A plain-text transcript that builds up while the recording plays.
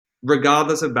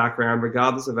regardless of background,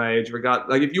 regardless of age,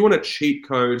 like if you want to cheat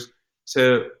code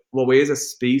to what we as a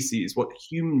species, what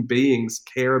human beings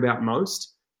care about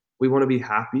most, we want to be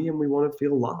happy and we want to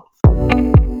feel love.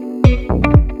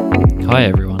 Hi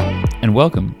everyone, and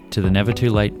welcome to the Never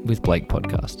Too Late with Blake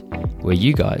podcast, where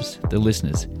you guys, the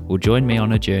listeners, will join me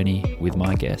on a journey with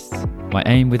my guests. My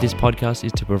aim with this podcast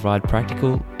is to provide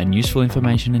practical and useful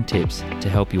information and tips to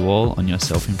help you all on your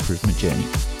self-improvement journey.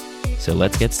 So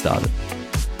let's get started.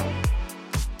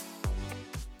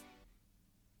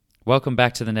 Welcome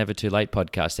back to the Never Too Late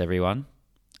podcast, everyone.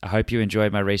 I hope you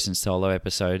enjoyed my recent solo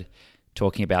episode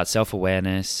talking about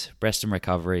self-awareness, rest and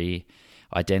recovery,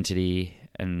 identity,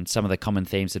 and some of the common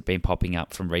themes that have been popping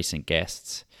up from recent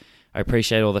guests. I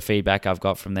appreciate all the feedback I've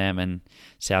got from them, and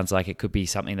sounds like it could be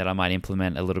something that I might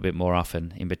implement a little bit more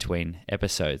often in between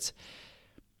episodes.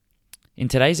 In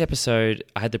today's episode,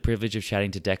 I had the privilege of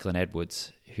chatting to Declan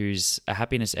Edwards, who's a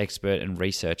happiness expert and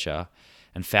researcher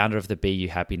and founder of the BU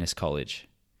Happiness College.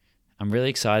 I'm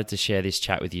really excited to share this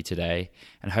chat with you today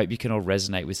and hope you can all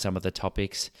resonate with some of the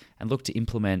topics and look to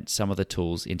implement some of the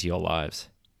tools into your lives.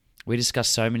 We discuss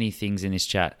so many things in this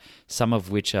chat, some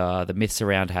of which are the myths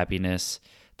around happiness,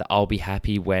 the I'll be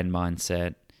happy when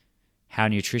mindset, how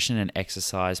nutrition and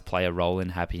exercise play a role in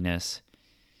happiness,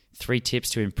 3 tips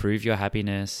to improve your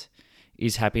happiness,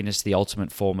 is happiness the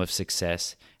ultimate form of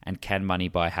success, and can money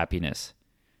buy happiness?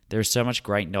 There is so much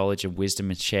great knowledge and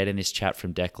wisdom shared in this chat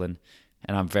from Declan,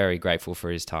 and I'm very grateful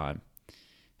for his time.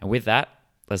 And with that,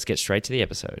 let's get straight to the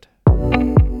episode.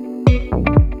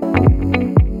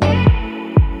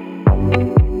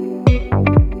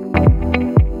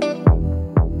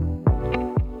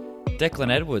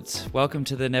 Declan Edwards, welcome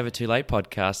to the Never Too Late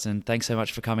podcast, and thanks so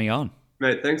much for coming on.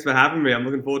 Mate, thanks for having me. I'm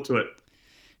looking forward to it.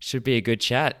 Should be a good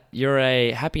chat. You're a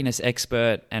happiness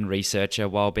expert and researcher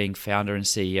while being founder and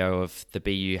CEO of the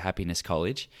BU Happiness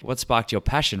College. What sparked your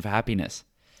passion for happiness?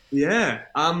 Yeah.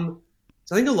 So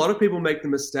I think a lot of people make the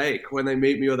mistake when they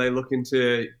meet me or they look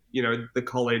into, the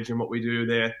college and what we do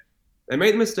there. They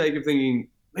make the mistake of thinking,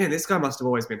 man, this guy must have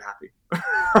always been happy.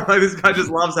 Like, this guy just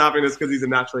loves happiness because he's a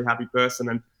naturally happy person.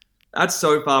 And that's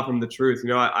so far from the truth.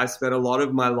 I spent a lot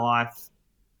of my life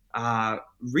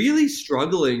really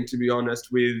struggling, to be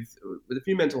honest, with a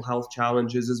few mental health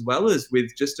challenges, as well as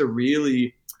with just a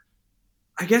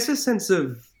sense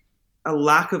of a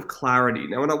lack of clarity.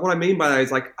 Now, what I mean by that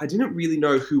is, I didn't really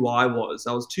know who I was.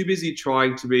 I was too busy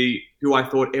trying to be who I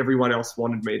thought everyone else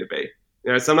wanted me to be.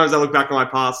 Sometimes I look back on my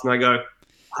past and I go,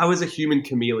 I was a human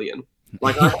chameleon.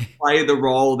 I play the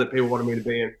role that people wanted me to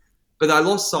be in. But I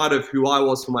lost sight of who I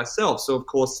was for myself. So, of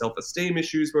course, self-esteem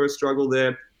issues were a struggle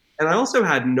there. And I also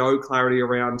had no clarity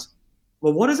around,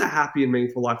 well, what does a happy and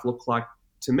meaningful life look like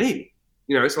to me?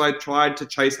 So I tried to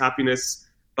chase happiness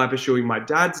by pursuing my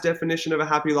dad's definition of a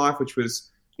happy life, which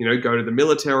was, go to the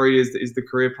military is the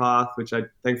career path, which I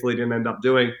thankfully didn't end up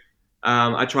doing.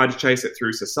 I tried to chase it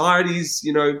through society's,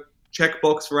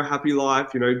 checkbox for a happy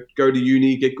life, go to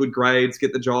uni, get good grades,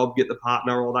 get the job, get the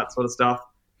partner, all that sort of stuff.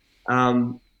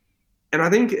 And I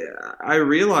think I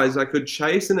realized I could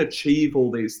chase and achieve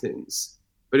all these things.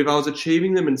 But if I was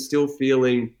achieving them and still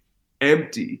feeling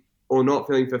empty or not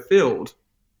feeling fulfilled,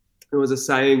 there was a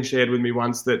saying shared with me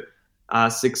once that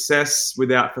success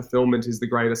without fulfillment is the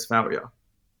greatest failure.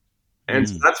 And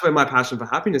so that's where my passion for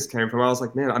happiness came from. I was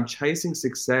like, man, I'm chasing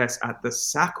success at the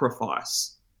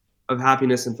sacrifice of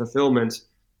happiness and fulfillment.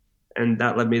 And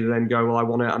that led me to then go, well, I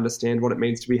want to understand what it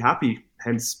means to be happy.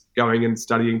 Hence going and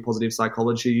studying positive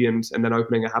psychology and then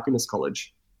opening a happiness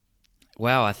college.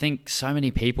 Wow, I think so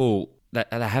many people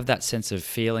that have that sense of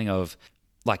feeling of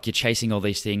like you're chasing all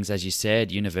these things, as you said,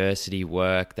 university,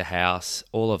 work, the house,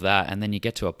 all of that. And then you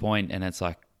get to a point and it's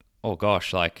like, oh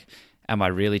gosh, am I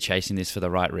really chasing this for the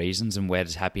right reasons? And where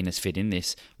does happiness fit in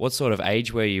this? What sort of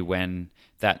age were you when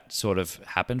that sort of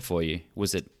happened for you?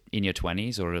 Was it in your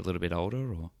 20s or a little bit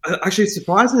older? Or actually,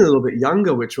 surprisingly, a little bit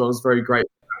younger, which was very great.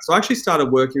 So I actually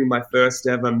started working with my first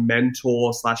ever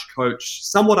mentor / coach,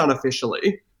 somewhat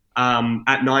unofficially,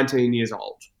 at 19 years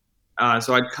old.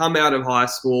 So I'd come out of high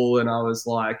school and I was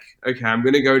like, okay, I'm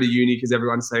going to go to uni because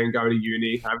everyone's saying go to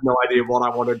uni. I have no idea what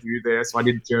I want to do there. So I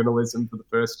did journalism for the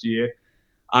first year.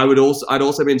 I'd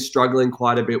also been struggling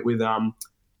quite a bit with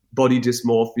body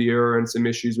dysmorphia and some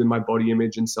issues with my body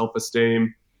image and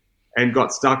self-esteem, and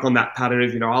got stuck on that pattern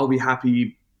of, I'll be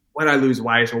happy when I lose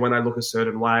weight or when I look a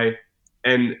certain way,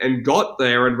 and got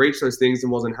there and reached those things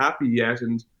and wasn't happy yet.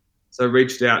 And so I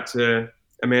reached out to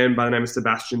a man by the name of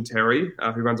Sebastian Terry,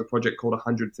 who runs a project called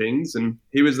 100 Things. And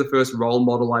he was the first role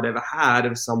model I'd ever had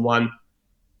of someone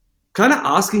kind of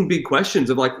asking big questions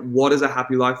of like, what does a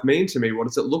happy life mean to me? What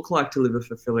does it look like to live a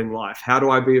fulfilling life? How do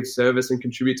I be of service and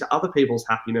contribute to other people's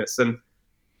happiness? And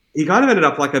he kind of ended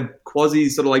up like a quasi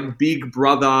sort of like big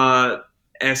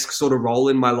brother-esque sort of role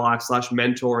in my life /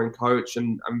 mentor and coach.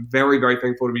 And I'm very, very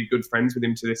thankful to be good friends with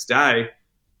him to this day.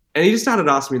 And he just started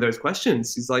asking me those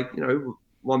questions. He's like,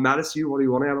 what matters to you? What do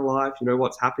you want out of life?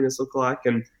 What's happiness look like?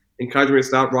 And encouraged me to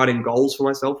start writing goals for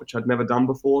myself, which I'd never done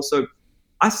before. So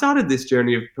I started this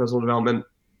journey of personal development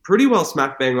pretty well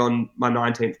smack bang on my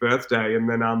 19th birthday. And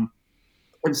then I'm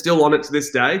still on it to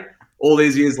this day. All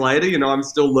these years later, I'm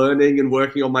still learning and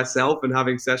working on myself and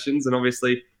having sessions, and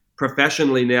obviously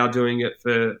professionally now doing it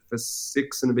for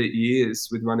 6 and a bit years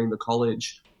with running the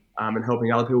college, and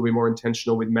helping other people be more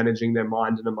intentional with managing their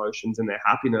mind and emotions and their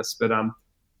happiness. But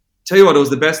tell you what, it was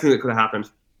the best thing that could have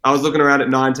happened. I was looking around at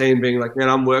 19 being like, man,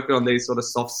 I'm working on these sort of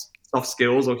soft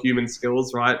skills or human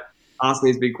skills, right? Asking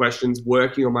these big questions,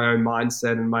 working on my own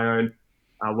mindset and my own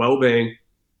well-being.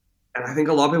 And I think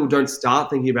a lot of people don't start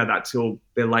thinking about that till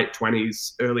their late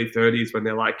 20s, early 30s, when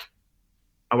they're like,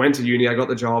 I went to uni, I got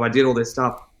the job, I did all this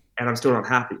stuff, and I'm still not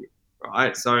happy,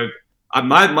 right? So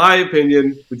my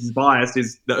opinion, which is biased,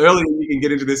 is the earlier you can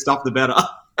get into this stuff, the better.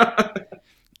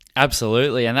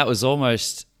 Absolutely. And that was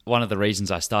almost one of the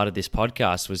reasons I started this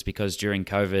podcast, was because during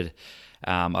COVID,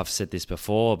 I've said this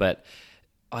before, but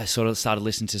I sort of started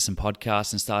listening to some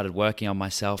podcasts and started working on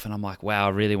myself. And I'm like, wow, I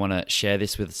really want to share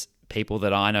this with people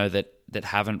that I know that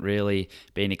haven't really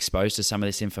been exposed to some of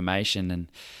this information.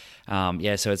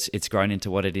 And so it's grown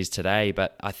into what it is today.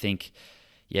 But I think,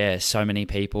 so many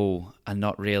people are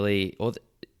not really, or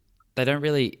they don't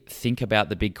really think about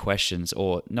the big questions,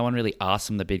 or no one really asks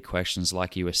them the big questions,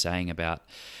 like you were saying about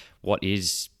what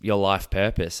is your life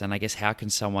purpose. And I guess, how can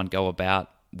someone go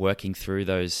about working through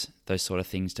those sort of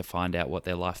things to find out what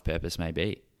their life purpose may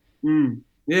be?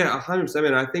 Yeah, 100%.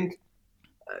 And I think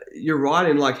you're right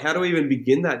in like, how do we even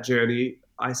begin that journey?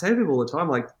 I say to people all the time,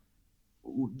 like,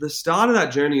 the start of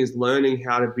that journey is learning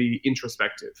how to be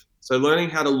introspective. So learning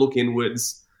how to look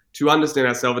inwards to understand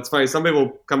ourselves. It's funny, some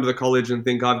people come to the college and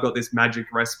think I've got this magic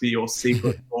recipe or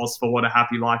secret sauce for what a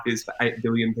happy life is for 8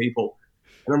 billion people.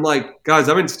 And I'm like, guys,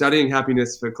 I've been studying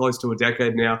happiness for close to a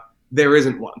decade now. There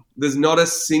isn't one. There's not a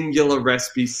singular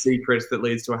recipe secret that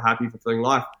leads to a happy, fulfilling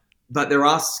life. But there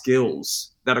are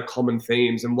skills that are common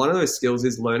themes. And one of those skills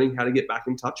is learning how to get back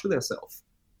in touch with ourselves.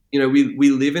 We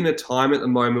live in a time at the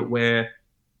moment where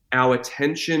our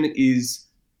attention is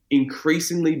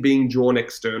increasingly being drawn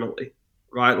externally,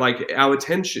 right? Like our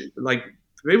attention, like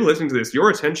for people listening to this, your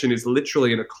attention is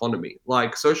literally an economy.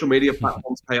 Like social media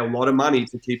platforms pay a lot of money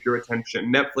to keep your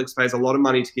attention. Netflix pays a lot of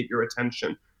money to keep your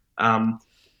attention.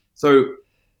 So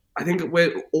I think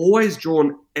we're always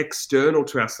drawn external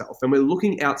to ourselves, and we're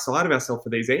looking outside of ourselves for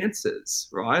these answers,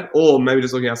 right? Or maybe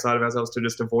just looking outside of ourselves to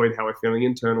just avoid how we're feeling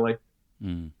internally.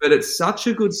 But it's such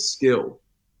a good skill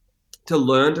to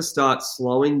learn to start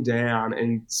slowing down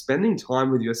and spending time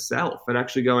with yourself and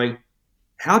actually going,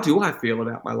 how do I feel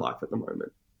about my life at the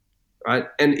moment, right?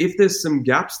 And if there's some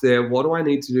gaps there, what do I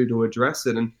need to do to address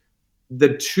it? And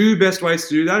the 2 best ways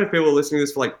to do that, if people are listening to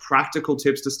this for like practical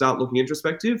tips to start looking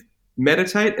introspective,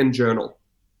 meditate and journal.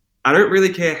 I don't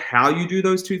really care how you do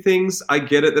those 2 things. I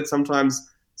get it that sometimes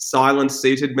silent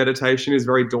seated meditation is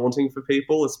very daunting for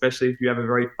people, especially if you have a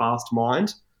very fast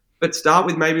mind. But start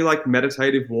with maybe like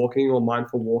meditative walking or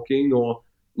mindful walking, or,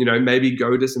 maybe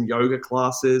go to some yoga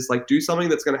classes, like do something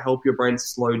that's going to help your brain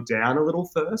slow down a little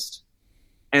first.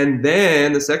 And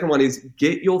then the second one is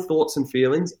get your thoughts and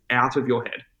feelings out of your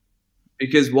head.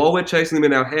 Because while we're chasing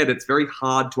them in our head, it's very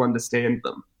hard to understand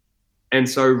them. And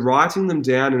so writing them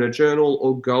down in a journal,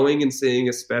 or going and seeing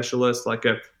a specialist like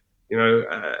a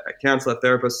counselor,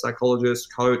 therapist,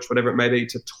 psychologist, coach, whatever it may be,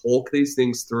 to talk these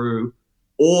things through.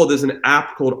 Or there's an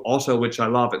app called Otter, which I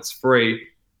love. It's free.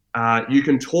 You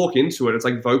can talk into it. It's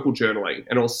like vocal journaling,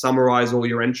 and it'll summarize all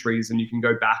your entries, and you can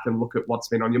go back and look at what's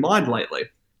been on your mind lately.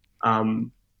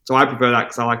 So I prefer that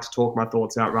because I like to talk my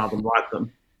thoughts out rather than write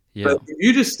them. Yeah. But if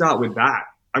you just start with that,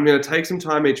 I'm going to take some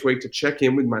time each week to check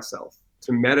in with myself,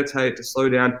 to meditate, to slow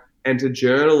down, and to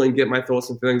journal and get my thoughts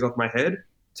and feelings off my head.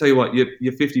 Tell you what, you're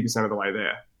 50% of the way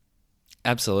there.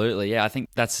 Absolutely. Yeah, I think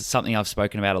that's something I've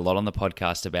spoken about a lot on the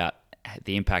podcast, about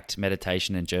the impact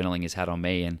meditation and journaling has had on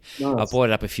me. And nice. I've brought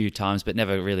it up a few times, but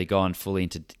never really gone fully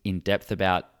in depth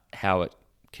about how it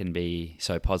can be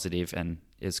so positive. And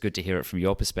it's good to hear it from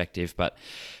your perspective. But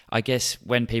I guess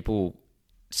when people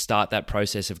start that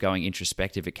process of going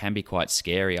introspective, it can be quite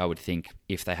scary, I would think,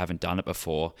 if they haven't done it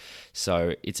before.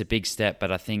 So it's a big step,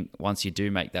 but I think once you do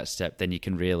make that step, then you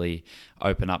can really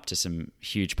open up to some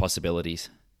huge possibilities.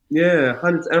 Yeah,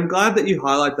 and I'm glad that you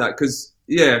highlight that because,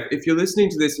 yeah, if you're listening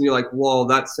to this and you're like, whoa,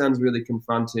 that sounds really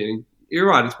confronting, you're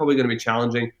right, it's probably going to be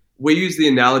challenging. We use the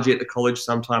analogy at the college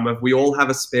sometime of we all have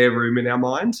a spare room in our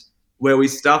mind where we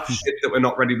stuff shit that we're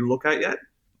not ready to look at yet.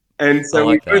 And I so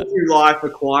we like go that. through life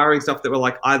acquiring stuff that we're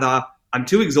like, either I'm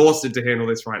too exhausted to handle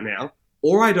this right now,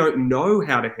 or I don't know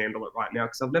how to handle it right now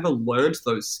because I've never learned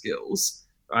those skills,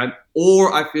 right?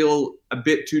 Or I feel a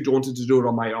bit too daunted to do it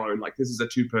on my own. Like, this is a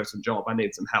two-person job. I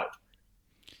need some help.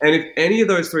 And if any of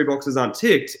those three boxes aren't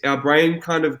ticked, our brain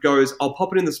kind of goes, I'll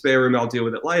pop it in the spare room, I'll deal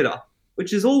with it later,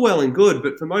 which is all well and good.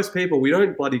 But for most people, we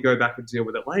don't bloody go back and deal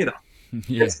with it later.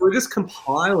 Yeah. And so we're just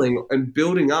compiling and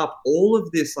building up all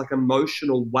of this like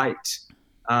emotional weight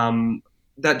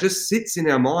that just sits in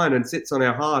our mind and sits on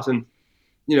our heart. And,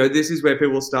 you know, this is where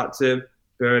people start to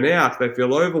burn out. They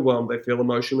feel overwhelmed. They feel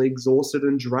emotionally exhausted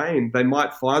and drained. They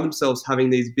might find themselves having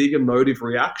these big emotive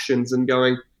reactions and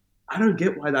going, I don't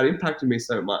get why that impacted me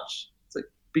so much. It's like,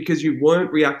 because you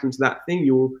weren't reacting to that thing.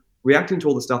 You were reacting to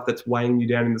all the stuff that's weighing you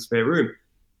down in the spare room.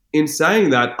 In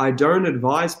saying that, I don't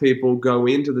advise people go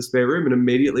into the spare room and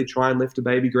immediately try and lift a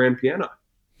baby grand piano.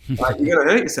 Like, you're going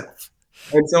to hurt yourself.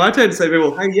 And so I tend to say to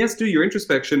people, hey, yes, do your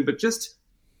introspection, but just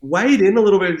wade in a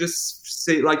little bit and just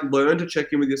see, like, learn to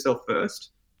check in with yourself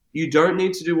first. You don't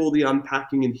need to do all the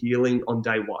unpacking and healing on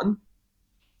day one.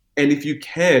 And if you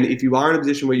are in a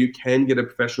position where you can get a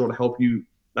professional to help you,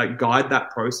 like, guide that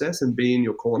process and be in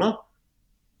your corner,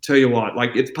 tell you what,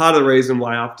 like, it's part of the reason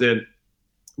why after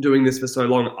doing this for so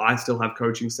long, I still have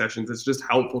coaching sessions. It's just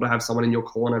helpful to have someone in your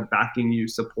corner backing you,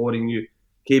 supporting you,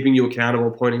 keeping you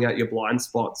accountable, pointing out your blind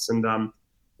spots. And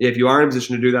if you are in a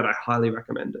position to do that, I highly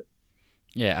recommend it.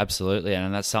 Yeah, absolutely.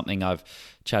 And that's something I've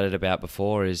chatted about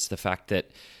before, is the fact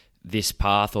that this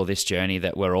path or this journey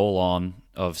that we're all on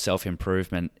of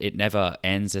self-improvement, it never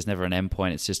ends. There's never an end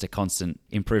point. It's just a constant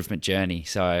improvement journey.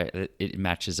 So it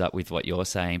matches up with what you're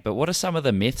saying. But what are some of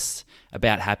the myths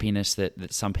about happiness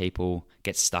that some people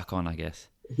get stuck on, I guess?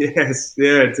 Yes,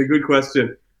 yeah, it's a good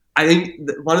question. I think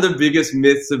one of the biggest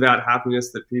myths about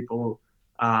happiness that people,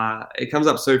 it comes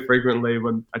up so frequently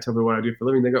when I tell people what I do for a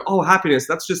living. They go, oh, happiness,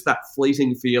 that's just that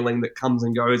fleeting feeling that comes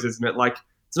and goes, isn't it? Like,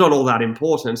 it's not all that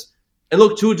important. And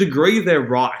look, to a degree, they're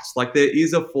right. Like, there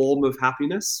is a form of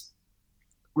happiness,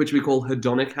 which we call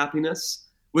hedonic happiness,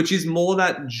 which is more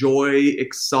that joy,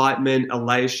 excitement,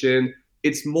 elation.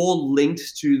 It's more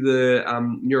linked to the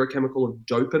neurochemical of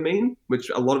dopamine, which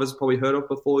a lot of us have probably heard of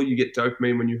before. You get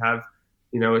dopamine when you have,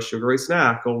 you know, a sugary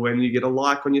snack or when you get a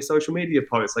like on your social media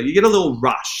post. Like, you get a little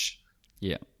rush.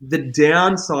 Yeah. The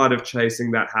downside of chasing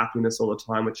that happiness all the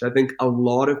time, which I think a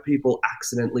lot of people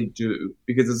accidentally do,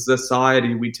 because as a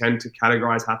society, we tend to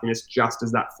categorize happiness just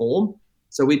as that form.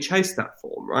 So we chase that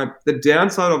form, right? The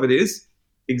downside of it is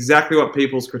exactly what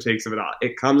people's critiques of it are.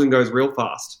 It comes and goes real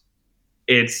fast.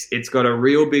 It's got a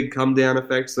real big come down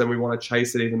effect, so then we want to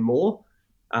chase it even more.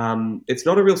 It's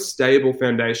not a real stable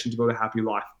foundation to build a happy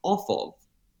life off of.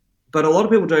 But a lot of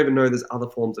people don't even know there's other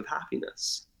forms of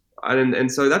happiness.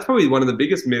 And so that's probably one of the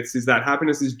biggest myths, is that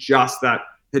happiness is just that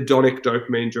hedonic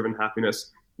dopamine-driven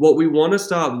happiness. What we want to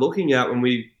start looking at when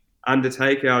we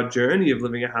undertake our journey of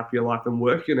living a happier life and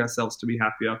working on ourselves to be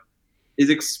happier is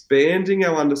expanding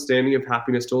our understanding of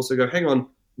happiness to also go, hang on,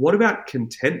 what about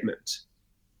contentment?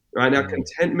 Right now,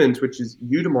 contentment, which is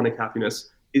eudaimonic happiness,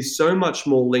 is so much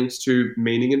more linked to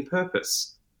meaning and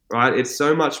purpose, right? It's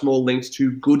so much more linked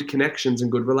to good connections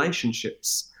and good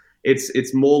relationships.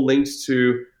 It's more linked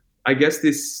to, I guess,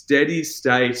 this steady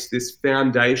state, this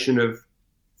foundation of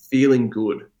feeling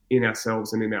good in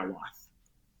ourselves and in our life.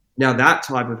 Now, that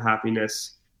type of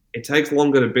happiness, it takes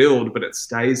longer to build, but it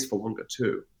stays for longer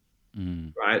too,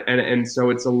 right? And so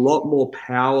it's a lot more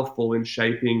powerful in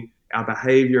shaping our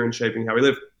behavior and shaping how we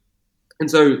live. And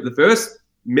so the first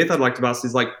myth I'd like to bust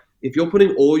is, like, if you're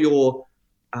putting all your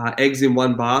eggs in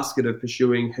one basket of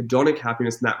pursuing hedonic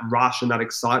happiness and that rush and that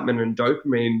excitement and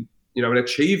dopamine, you know, an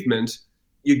achievement,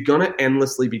 you're going to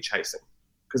endlessly be chasing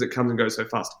because it comes and goes so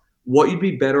fast. What you'd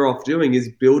be better off doing is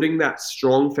building that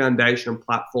strong foundation and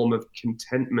platform of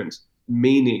contentment,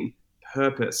 meaning,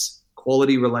 purpose,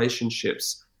 quality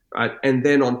relationships, right? And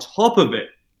then on top of it,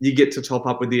 you get to top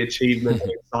up with the achievement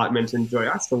and excitement and joy.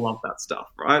 I still love that stuff,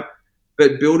 right?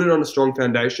 But build it on a strong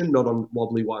foundation, not on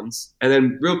wobbly ones. And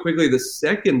then real quickly, the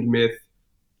second myth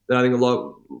that I think a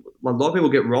lot of people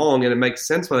get wrong, and it makes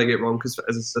sense why they get wrong, because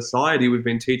as a society, we've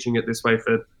been teaching it this way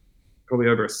for probably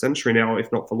over a century now,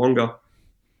 if not for longer,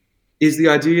 is the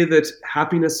idea that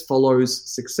happiness follows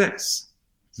success.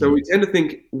 So we tend to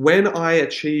think, when I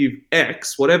achieve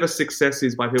X, whatever success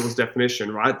is by people's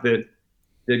definition, right, that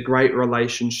the great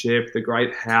relationship, the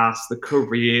great house, the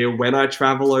career, when I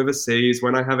travel overseas,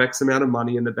 when I have X amount of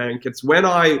money in the bank, it's when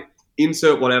I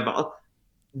insert whatever,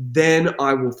 then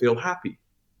I will feel happy.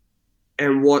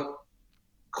 And what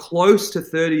close to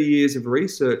 30 years of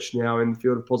research now in the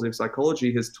field of positive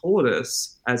psychology has taught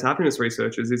us as happiness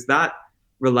researchers is that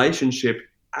relationship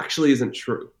actually isn't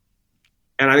true.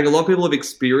 And I think a lot of people have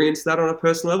experienced that on a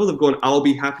personal level. They've gone, I'll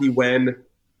be happy when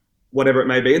whatever it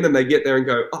may be. And then they get there and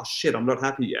go, oh shit, I'm not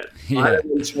happy yet. Yeah. I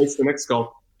don't chase the next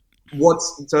goal.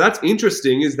 So that's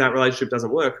interesting is that relationship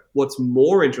doesn't work. What's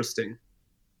more interesting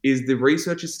is the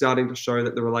research is starting to show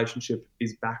that the relationship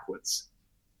is backwards.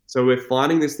 So we're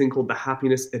finding this thing called the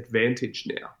happiness advantage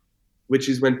now, which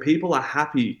is when people are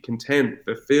happy, content,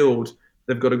 fulfilled,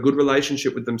 they've got a good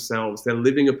relationship with themselves, they're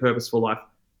living a purposeful life,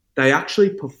 they actually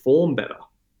perform better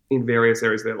in various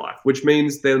areas of their life, which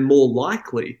means they're more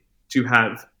likely to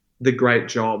have the great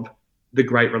job, the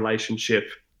great relationship,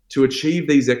 to achieve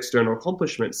these external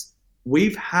accomplishments.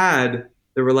 We've had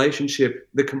the relationship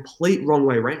the complete wrong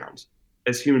way around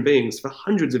as human beings for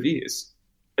hundreds of years.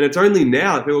 And it's only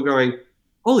now that people are going,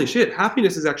 holy shit,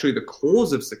 happiness is actually the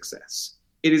cause of success.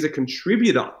 It is a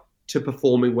contributor to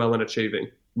performing well and achieving,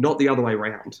 not the other way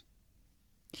around.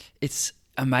 It's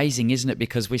amazing, isn't it?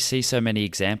 Because we see so many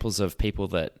examples of people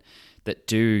that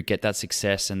do get that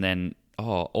success and then,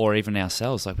 or even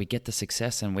ourselves, like we get the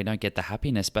success and we don't get the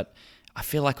happiness, but I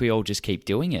feel like we all just keep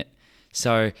doing it.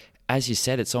 So as you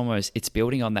said, it's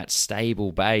building on that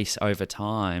stable base over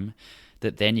time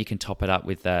that then you can top it up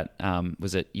with that,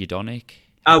 was it eudaimonic?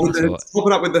 Top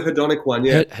it up with the hedonic one,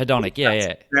 yeah. Hedonic,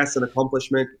 yeah. Success and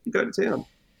accomplishment, you go to town.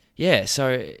 Yeah, so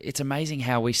it's amazing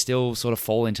how we still sort of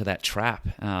fall into that trap.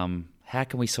 How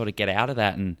can we sort of get out of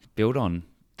that and build on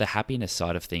the happiness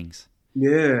side of things?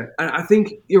 Yeah, and I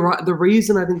think you're right. The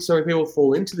reason I think so many people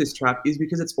fall into this trap is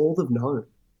because it's all they've known,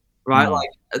 right? Like,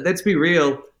 let's be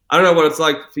real. I don't know what it's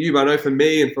like for you, but I know for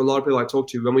me and for a lot of people I talk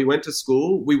to, when we went to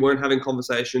school, we weren't having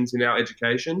conversations in our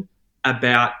education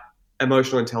about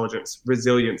emotional intelligence,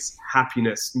 resilience,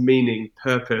 happiness, meaning,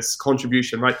 purpose,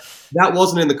 contribution, right? That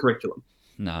wasn't in the curriculum.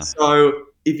 No. So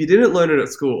if you didn't learn it at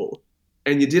school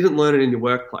and you didn't learn it in your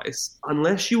workplace,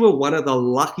 unless you were one of the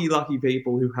lucky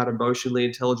people who had emotionally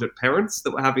intelligent parents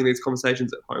that were having these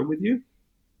conversations at home with you,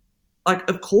 like,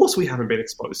 of course we haven't been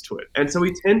exposed to it. And so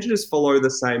we tend to just follow the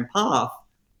same path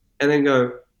and then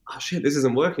go, oh shit, this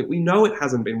isn't working. We know it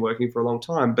hasn't been working for a long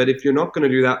time, but if you're not going to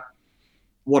do that,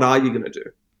 what are you going to do?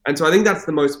 And so I think that's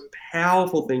the most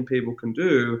powerful thing people can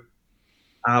do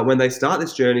when they start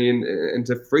this journey and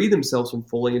to free themselves from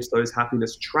falling into those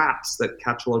happiness traps that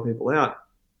catch a lot of people out,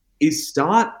 is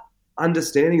start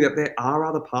understanding that there are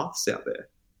other paths out there,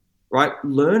 right?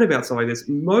 Learn about something like this.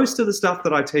 Most of the stuff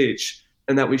that I teach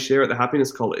and that we share at the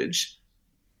Happiness College,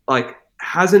 like,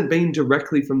 hasn't been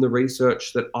directly from the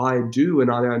research that I do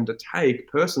and I undertake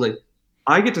personally.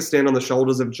 I get to stand on the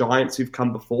shoulders of giants who've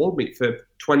come before me for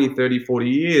 20, 30, 40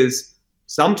 years,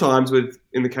 sometimes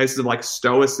in the cases of like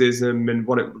stoicism and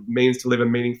what it means to live a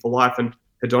meaningful life and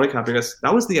hedonic happiness,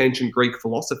 that was the ancient Greek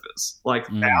philosophers, like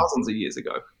thousands of years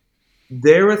ago.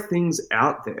 There are things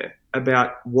out there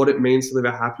about what it means to live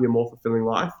a happier, more fulfilling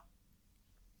life.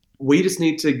 We just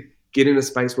need to get in a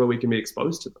space where we can be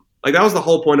exposed to them. Like, that was the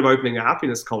whole point of opening a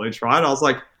happiness college, right? I was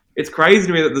like, it's crazy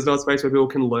to me that there's not a space where people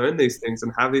can learn these things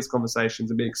and have these conversations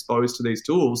and be exposed to these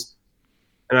tools.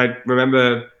 And I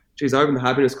remember, I opened the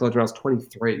happiness college when I was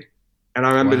 23. And I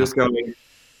remember just going,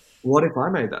 what if I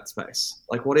made that space?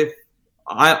 Like, what if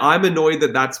I'm annoyed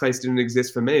that space didn't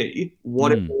exist for me?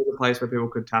 What if there was a place where people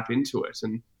could tap into it?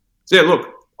 And so, yeah, look,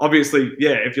 obviously,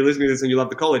 yeah, if you're listening to this and you love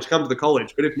the college, come to the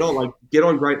college. But if not, like, get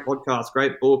on great podcasts,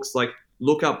 great books, like,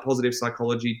 look up positive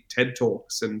psychology, TED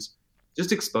Talks, and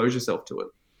just expose yourself to it.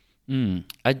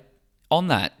 On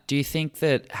that, do you think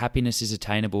that happiness is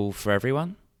attainable for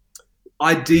everyone?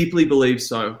 I deeply believe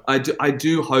so. I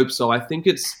do hope so. I think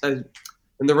and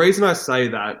the reason I say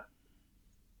that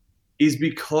is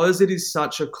because it is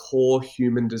such a core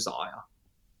human desire,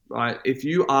 right? If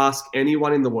you ask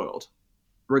anyone in the world,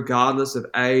 regardless of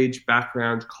age,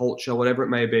 background, culture, whatever it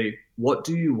may be, what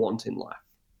do you want in life?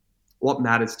 What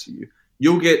matters to you?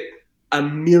 You'll get a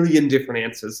million different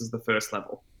answers as the first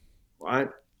level, right?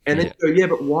 And then you go, yeah,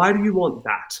 but why do you want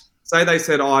that? Say they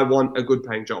said, I want a good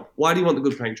paying job. Why do you want the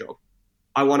good paying job?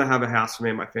 I want to have a house for me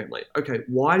and my family. Okay,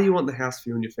 why do you want the house for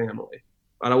you and your family?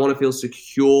 Right, I want to feel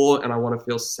secure and I want to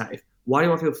feel safe. Why do you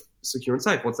want to feel secure and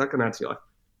safe? What's that going to add to your life?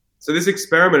 So this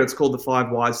experiment, it's called the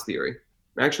 5 Whys theory.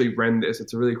 I actually ran this.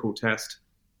 It's a really cool test.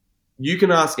 You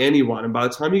can ask anyone, and by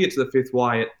the time you get to the 5th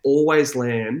why, it always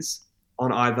lands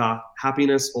on either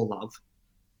happiness or love.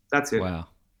 That's it. Wow.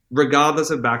 regardless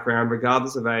of background,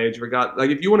 regardless of age, like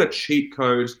if you want to cheat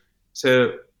code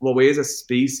to what we as a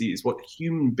species, what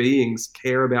human beings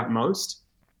care about most,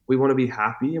 we want to be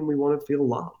happy and we want to feel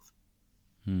love.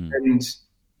 And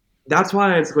that's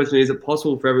why I answer the question, is it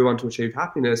possible for everyone to achieve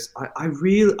happiness?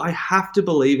 I have to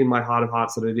believe in my heart of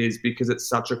hearts that it is, because it's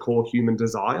such a core human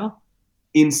desire.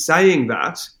 In saying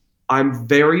that, I'm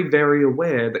very, very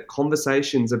aware that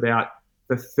conversations about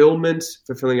fulfillment,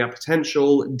 fulfilling our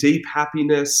potential, deep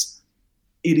happiness,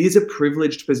 it is a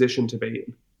privileged position to be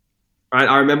in. Right?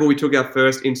 I remember we took our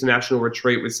first international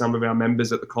retreat with some of our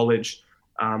members at the college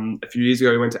a few years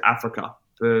ago. We went to Africa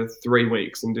for 3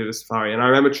 weeks and did a safari. And I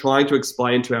remember trying to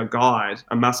explain to our guide,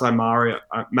 a Masai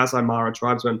Mara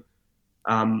tribesman,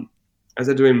 I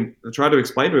tried to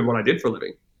explain to him what I did for a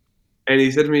living. And he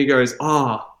said to me, he goes,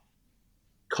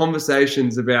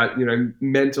 conversations about,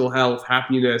 mental health,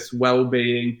 happiness,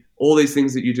 well-being, all these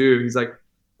things that you do. He's like,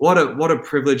 what a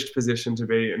privileged position to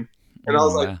be in. And I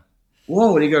was like,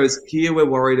 whoa. And he goes, here we're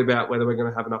worried about whether we're going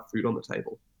to have enough food on the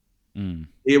table.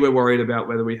 Here we're worried about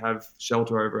whether we have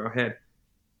shelter over our head.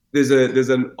 There's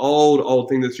an old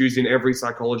thing that's used in every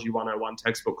Psychology 101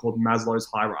 textbook called Maslow's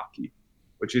hierarchy,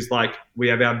 which is like, we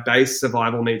have our base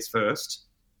survival needs first.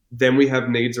 Then we have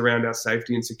needs around our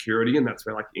safety and security, and that's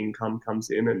where like income comes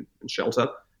in and shelter.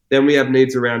 Then we have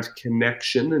needs around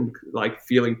connection and like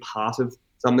feeling part of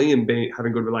something and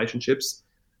having good relationships.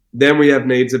 Then we have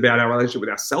needs about our relationship with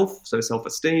ourself, so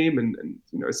self-esteem and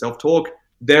self-talk.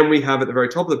 Then we have at the very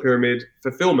top of the pyramid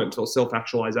fulfillment or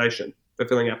self-actualization,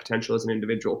 fulfilling our potential as an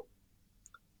individual.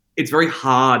 It's very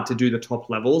hard to do the top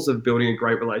levels of building a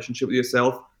great relationship with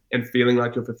yourself and feeling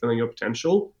like you're fulfilling your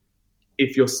potential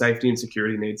if your safety and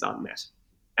security needs aren't met.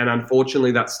 And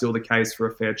unfortunately, that's still the case for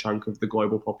a fair chunk of the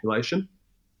global population.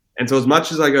 And so as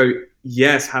much as I go,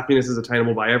 yes, happiness is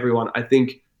attainable by everyone, I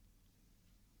think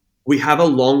we have a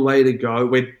long way to go.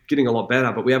 We're getting a lot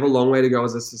better, but we have a long way to go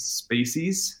as a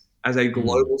species, as a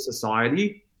global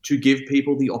society, to give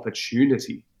people the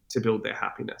opportunity to build their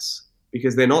happiness,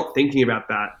 because they're not thinking about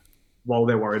that while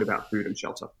they're worried about food and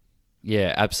shelter.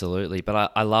 Yeah, absolutely.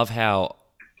 But I love how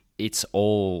it's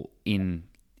all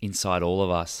inside all of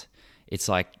us. It's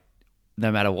like,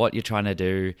 no matter what you're trying to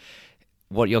do,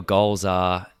 what your goals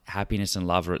are, happiness and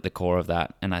love are at the core of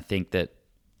that. And I think that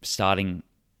starting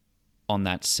on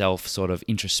that self sort of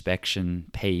introspection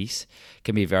piece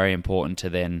can be very important to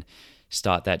then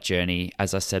start that journey.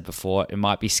 As I said before, it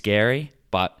might be scary,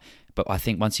 but I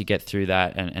think once you get through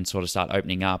that and sort of start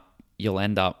opening up, you'll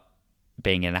end up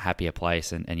being in a happier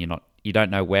place, and you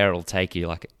don't know where it'll take you.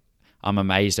 Like, I'm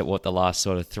amazed at what the last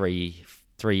sort of three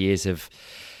years have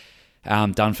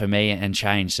done for me and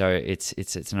changed. So it's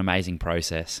an amazing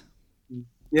process.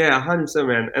 Yeah, 100%,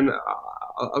 man. And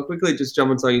I'll quickly just jump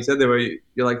on something you said there, where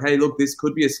you're like, hey, look, this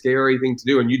could be a scary thing to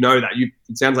do, and you know that.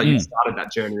 It sounds like you started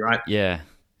that journey, right? Yeah.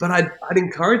 But I'd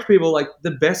encourage people, like,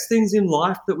 the best things in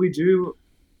life that we do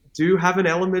have an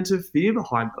element of fear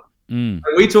behind them.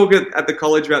 And we talk at the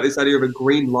college about this idea of a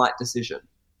green light decision,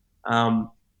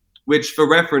 which, for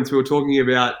reference, we were talking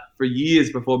about for years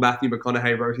before Matthew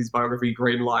McConaughey wrote his biography,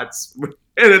 Green Lights. And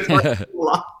it's like,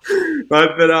 right?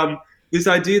 But this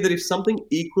idea that if something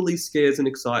equally scares and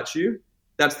excites you,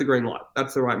 that's the green light.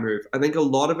 That's the right move. I think a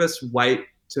lot of us wait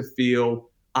to feel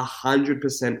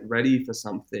 100% ready for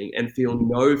something and feel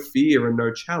no fear and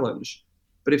no challenge.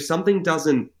 But if something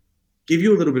doesn't give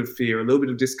you a little bit of fear, a little bit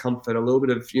of discomfort, a little bit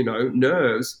of,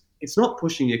 nerves, it's not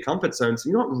pushing your comfort zone, so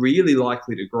you're not really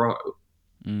likely to grow.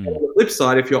 And on the flip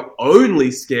side, if you're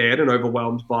only scared and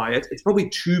overwhelmed by it, it's probably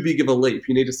too big of a leap.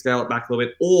 You need to scale it back a little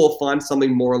bit or find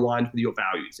something more aligned with your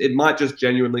values. It might just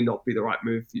genuinely not be the right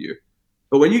move for you.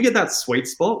 But when you get that sweet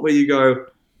spot where you go,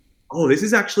 oh, this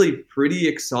is actually pretty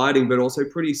exciting, but also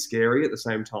pretty scary at the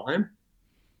same time,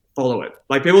 follow it.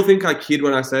 Like, people think I kid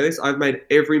when I say this. I've made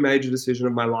every major decision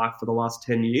of my life for the last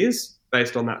 10 years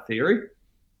based on that theory.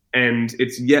 And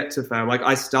it's yet to fail. Like,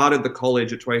 I started the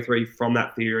college at 23 from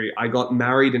that theory. I got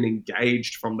married and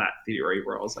engaged from that theory,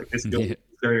 where I was like, this feels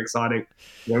very exciting.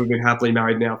 We've been happily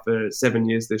married now for 7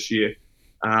 years this year.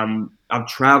 I've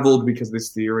traveled because of this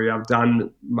theory. I'm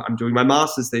doing my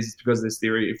master's thesis because of this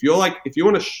theory. If you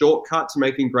want a shortcut to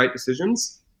making great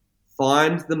decisions,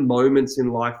 find the moments in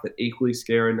life that equally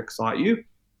scare and excite you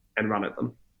and run at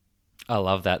them. I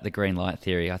love that, the green light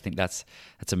theory. I think that's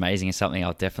amazing. It's something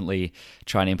I'll definitely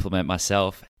try and implement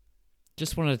myself.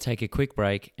 Just wanted to take a quick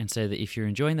break and say that if you're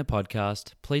enjoying the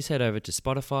podcast, please head over to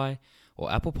Spotify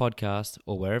or Apple Podcasts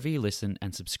or wherever you listen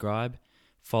and subscribe,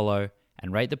 follow,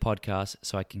 and rate the podcast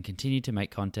so I can continue to make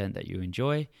content that you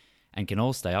enjoy and can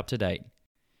all stay up to date.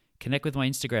 Connect with my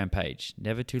Instagram page,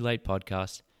 Never Too Late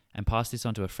Podcast, and pass this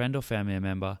on to a friend or family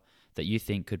member that you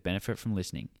think could benefit from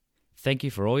listening. Thank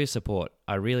you for all your support.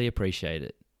 I really appreciate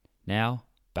it. Now,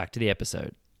 back to the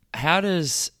episode. How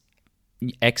does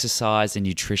exercise and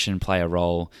nutrition play a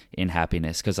role in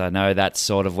happiness? Because I know that's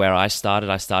sort of where I started.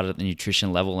 I started at the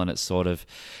nutrition level and it's sort of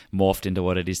morphed into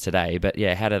what it is today. But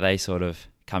yeah, how do they sort of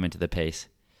come into the piece?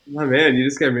 Oh man, you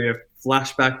just gave me a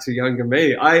flashback to younger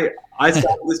me. I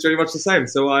started this journey much the same.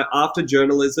 So after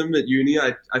journalism at uni,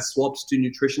 I swapped to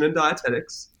nutrition and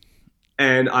dietetics.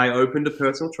 And I opened a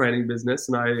personal training business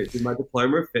and I did my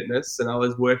diploma of fitness, and I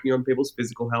was working on people's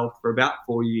physical health for about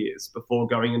 4 years before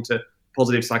going into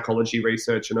positive psychology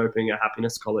research and opening a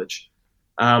happiness college.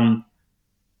 And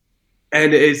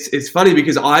it's funny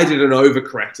because I did an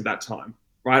overcorrect at that time,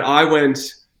 right? I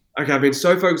went, okay, I've been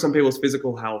so focused on people's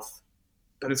physical health,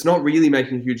 but it's not really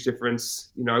making a huge difference,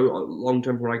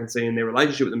 long-term from what I can see in their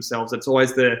relationship with themselves. It's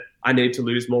always I need to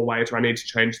lose more weight, or I need to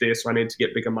change this, or I need to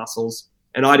get bigger muscles.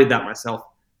 And I did that myself.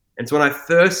 And so when I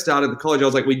first started the college, I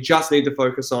was like, we just need to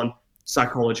focus on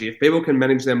psychology. If people can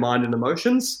manage their mind and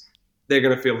emotions, they're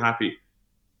going to feel happy.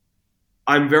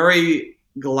 I'm very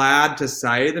glad to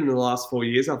say that in the last 4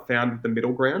 years, I've found the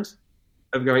middle ground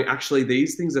of going, actually,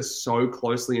 these things are so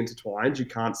closely intertwined, you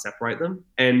can't separate them.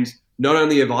 And not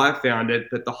only have I found it,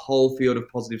 but the whole field of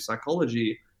positive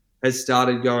psychology has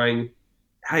started going,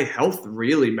 hey, health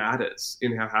really matters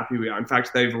in how happy we are. In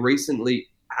fact, they've recently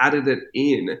added it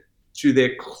in to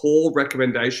their core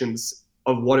recommendations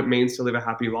of what it means to live a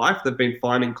happy life. They've been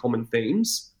finding common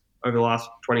themes over the last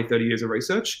 20, 30 years of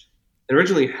research. And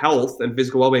originally, health and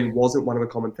physical well-being wasn't one of the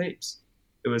common themes.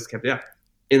 It was kept out.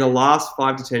 In the last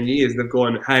 5 to 10 years, they've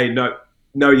gone, hey, no,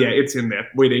 it's in there.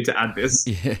 We need to add this.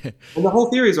 Yeah. And the whole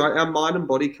theory is, right, our mind and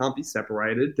body can't be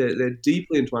separated. They're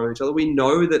deeply entwined with each other. We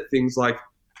know that things like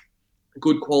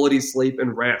good quality sleep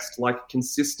and rest, like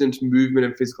consistent movement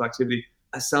and physical activity,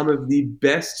 are some of the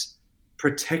best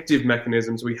protective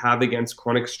mechanisms we have against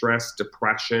chronic stress,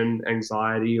 depression,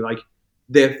 anxiety. Like,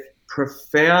 they're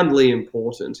profoundly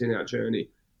important in our journey.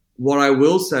 What I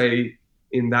will say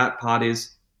in that part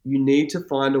is you need to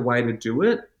find a way to do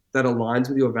it that aligns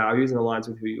with your values and aligns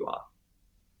with who you are.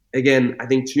 Again, I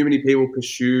think too many people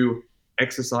pursue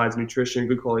exercise, nutrition,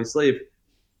 good quality sleep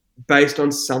based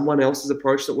on someone else's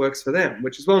approach that works for them,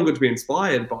 which is well and good to be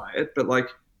inspired by it, but like,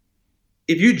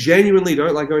 if you genuinely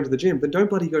don't like going to the gym, then don't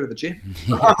bloody go to the gym.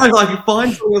 Like,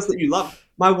 find someone else that you love.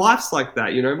 My wife's like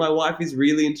that, my wife is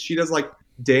really she does like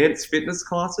dance fitness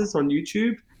classes on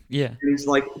YouTube. Yeah. And it's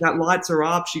like, that lights her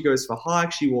up. She goes for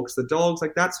hikes. She walks the dogs.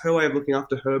 Like, that's her way of looking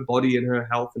after her body and her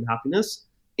health and happiness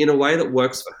in a way that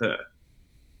works for her.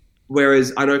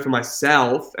 Whereas I know for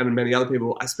myself and many other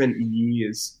people, I spent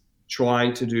years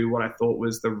trying to do what I thought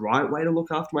was the right way to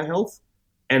look after my health.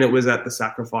 And it was at the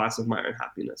sacrifice of my own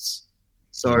happiness.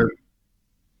 So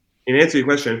in answer to your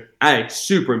question, A,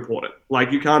 super important.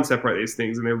 Like, you can't separate these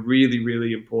things, and they're really,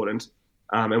 really important.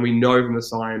 And we know from the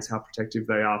science how protective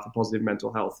they are for positive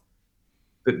mental health.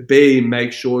 But B,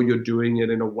 make sure you're doing it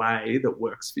in a way that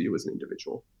works for you as an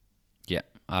individual. Yeah,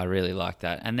 I really like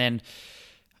that. And then,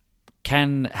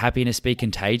 can happiness be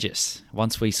contagious?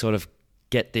 Once we sort of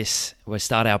get this, we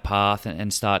start our path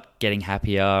and start getting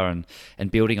happier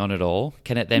and building on it all,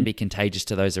 can it then be contagious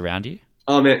to those around you?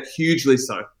 Oh man, hugely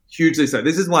so. Hugely so.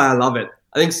 This is why I love it.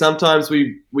 I think sometimes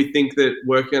we think that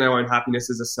working on our own happiness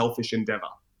is a selfish endeavor.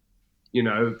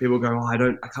 People go, I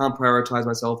can't prioritize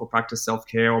myself or practice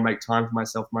self-care or make time for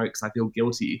myself because I feel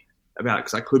guilty about it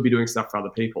because I could be doing stuff for other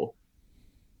people.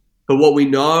 But what we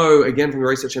know, again, from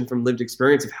research and from lived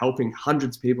experience of helping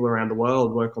hundreds of people around the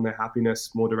world work on their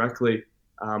happiness more directly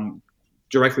through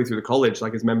the college,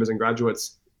 like as members and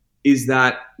graduates, is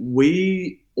that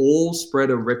we all spread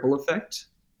a ripple effect,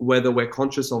 whether we're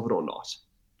conscious of it or not.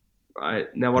 Right?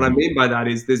 Now, what I mean by that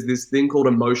is there's this thing called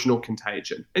emotional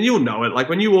contagion. And you'll know it. Like,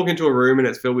 when you walk into a room and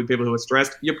it's filled with people who are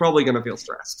stressed, you're probably going to feel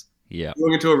stressed. Yeah. You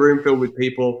walk into a room filled with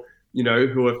people,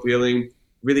 who are feeling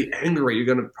really angry, you're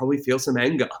going to probably feel some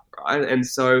anger, right? And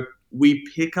so we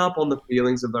pick up on the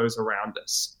feelings of those around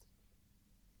us.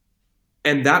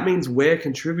 And that means we're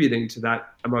contributing to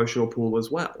that emotional pool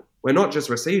as well. We're not just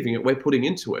receiving it, we're putting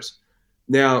into it.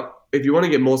 Now, if you want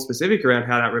to get more specific around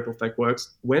how that ripple effect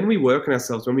works, when we work on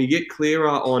ourselves, when we get clearer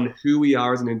on who we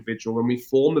are as an individual, when we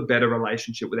form a better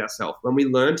relationship with ourselves, when we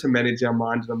learn to manage our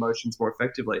mind and emotions more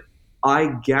effectively,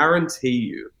 I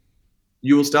guarantee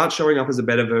you will start showing up as a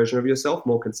better version of yourself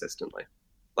more consistently.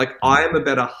 Like, I am a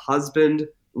better husband,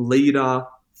 leader,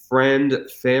 friend,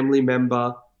 family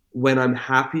member when I'm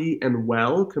happy and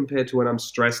well compared to when I'm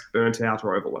stressed, burnt out,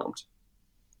 or overwhelmed.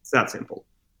 It's that simple.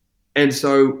 And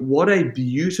so what a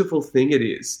beautiful thing it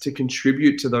is to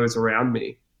contribute to those around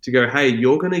me to go, hey,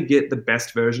 you're going to get the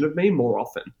best version of me more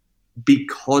often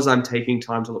because I'm taking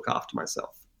time to look after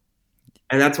myself.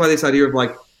 And that's why this idea of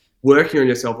like working on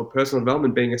yourself or personal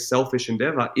development being a selfish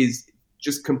endeavor is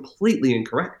just completely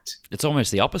incorrect. It's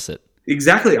almost the opposite.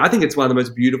 Exactly. I think it's one of the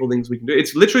most beautiful things we can do.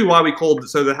 It's literally why we called,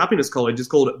 so the Happiness College is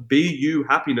called BU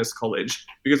Happiness College,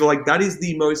 because we're like, that is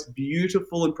the most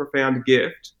beautiful and profound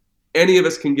gift any of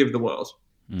us can give the world.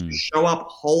 To show up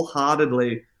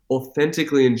wholeheartedly,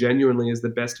 authentically, and genuinely as the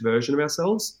best version of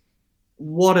ourselves.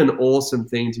 What an awesome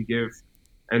thing to give.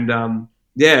 And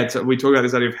we talk about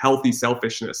this idea of healthy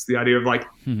selfishness, the idea of like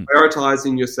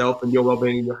prioritizing yourself and your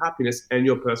well-being and your happiness and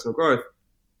your personal growth.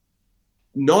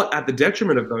 Not at the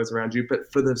detriment of those around you,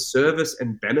 but for the service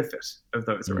and benefit of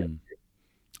those around you.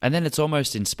 And then it's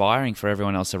almost inspiring for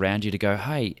everyone else around you to go,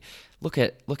 hey, look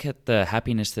at the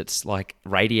happiness that's like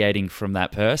radiating from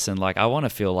that person. Like, I want to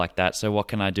feel like that. So what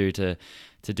can I do to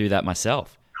do that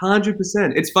myself? 100%.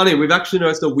 It's funny. We've actually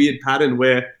noticed a weird pattern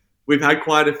where we've had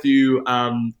quite a few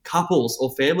couples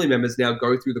or family members now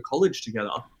go through the college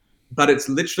together, but it's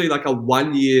literally like a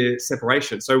 1-year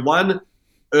separation. So one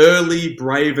early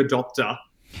brave adopter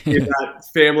in that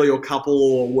family or couple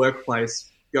or workplace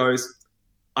goes,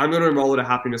 I'm going to enroll at a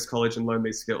happiness college and learn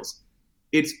these skills.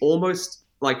 It's almost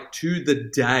like to the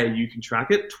day you can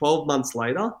track it. 12 months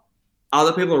later,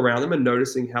 other people around them are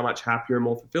noticing how much happier and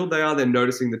more fulfilled they are. They're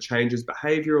noticing the changes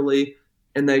behaviorally,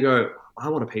 and they go, I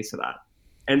want a piece of that.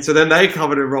 And so then they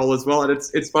come and enroll as well. And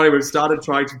it's funny, we've started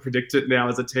trying to predict it now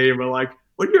as a team. We're like,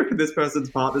 when do you reckon this person's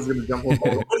partner's going to jump on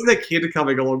board? When's their kid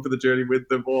coming along for the journey with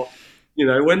them? Or,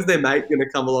 when's their mate going to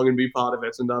come along and be part of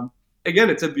it? And again,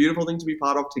 it's a beautiful thing to be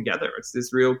part of together. It's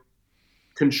this real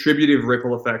contributive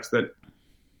ripple effect that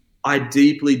I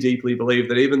deeply, deeply believe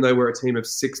that even though we're a team of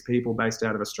 6 people based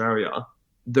out of Australia,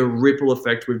 the ripple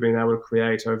effect we've been able to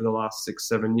create over the last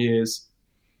 6-7 years,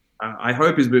 I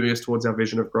hope is moving us towards our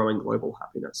vision of growing global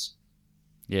happiness.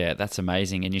 Yeah, that's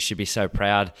amazing. And you should be so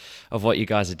proud of what you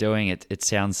guys are doing. It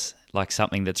sounds like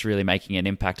something that's really making an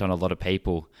impact on a lot of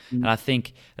people. And I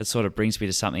think it sort of brings me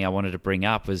to something I wanted to bring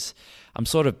up was I'm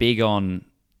sort of big on,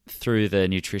 through the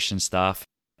nutrition stuff,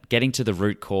 getting to the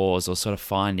root cause or sort of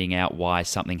finding out why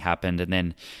something happened and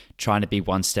then trying to be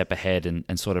one step ahead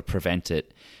and sort of prevent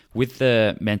it. With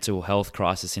the mental health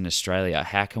crisis in Australia,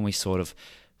 how can we sort of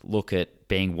look at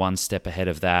being one step ahead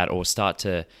of that or start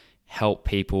to help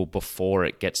people before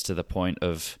it gets to the point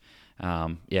of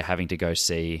having to go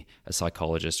see a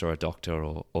psychologist or a doctor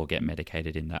or get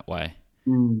medicated in that way?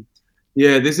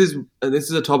 Yeah, this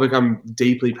is a topic I'm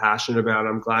deeply passionate about.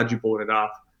 I'm glad you brought it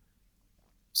up.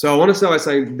 So I want to start by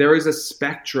saying there is a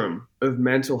spectrum of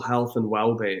mental health and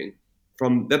well-being.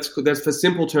 That's for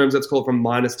simple terms, let's call it from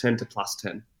 -10 to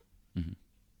 +10. Mm-hmm.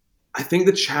 I think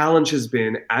the challenge has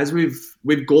been, as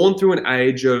we've gone through an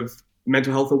age of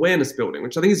mental health awareness building,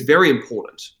 which I think is very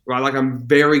important, right? Like, I'm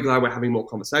very glad we're having more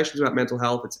conversations about mental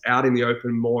health. It's out in the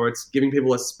open more. It's giving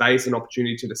people a space and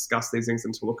opportunity to discuss these things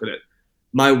and to look at it.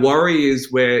 My worry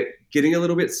is we're getting a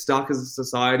little bit stuck as a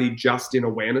society just in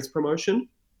awareness promotion,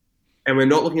 and we're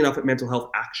not looking enough at mental health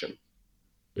action,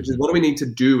 which is what do we need to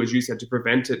do, as you said, to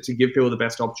prevent it, to give people the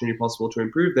best opportunity possible to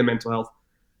improve their mental health.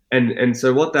 And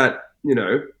so what that,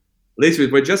 leads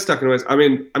with, we're just stuck in ways. I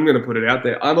mean, I'm going to put it out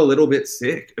there. I'm a little bit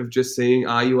sick of just seeing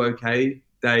Are You OK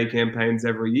Day campaigns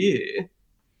every year,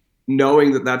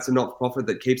 knowing that that's a not-for-profit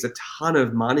that keeps a ton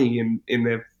of money in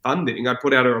their funding. I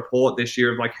put out a report this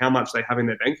year of like how much they have in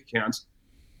their bank account.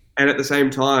 And at the same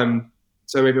time,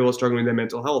 so many people are struggling with their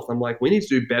mental health. I'm like, we need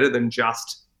to do better than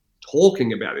just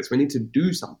talking about this. We need to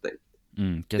do something.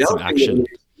 Get some action.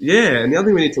 And the other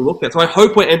thing we need to look at, so I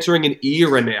hope we're entering an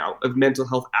era now of mental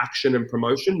health action and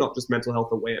promotion, not just mental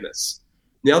health awareness.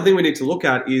 The other thing we need to look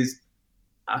at is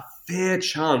a fair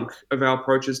chunk of our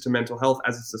approaches to mental health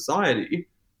as a society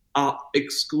are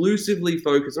exclusively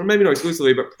focused, or maybe not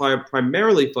exclusively, but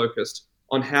primarily focused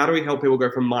on how do we help people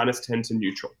go from -10 to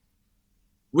neutral,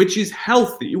 which is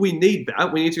healthy. We need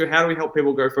that. We need to, how do we help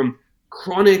people go from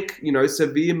chronic,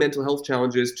 severe mental health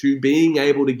challenges to being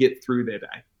able to get through their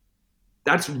day?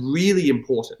 That's really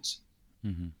important.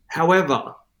 Mm-hmm.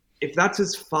 However, if that's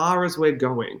as far as we're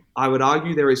going, I would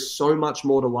argue there is so much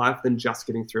more to life than just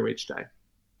getting through each day.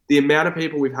 The amount of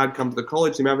people we've had come to the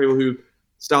college, the amount of people who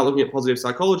start looking at positive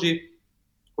psychology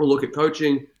or look at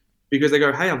coaching because they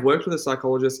go, hey, I've worked with a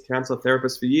psychologist, counselor,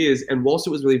 therapist for years, and whilst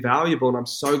it was really valuable and I'm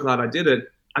so glad I did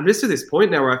it, I'm just to this point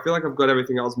now where I feel like I've got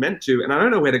everything I was meant to and I don't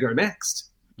know where to go next.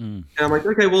 And I'm like,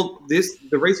 okay, well,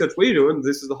 the research we do, and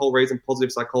this is the whole reason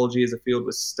positive psychology as a field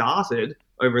was started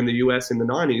over in the US in the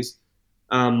 90s,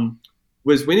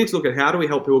 was we need to look at how do we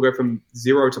help people go from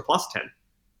 0 to +10,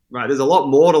 right? There's a lot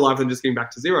more to life than just getting back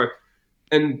to 0.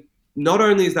 And not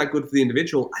only is that good for the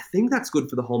individual, I think that's good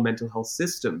for the whole mental health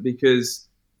system, because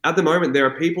at the moment there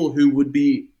are people who would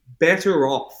be better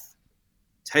off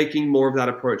taking more of that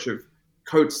approach of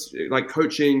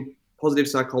coaching, positive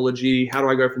psychology, how do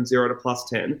I go from 0 to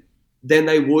 +10, then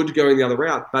they would going the other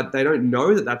route, but they don't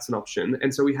know that that's an option.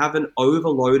 And so we have an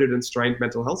overloaded and strained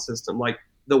mental health system. Like,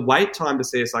 the wait time to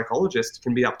see a psychologist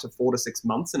can be up to 4 to 6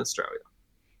 months in Australia.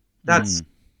 That's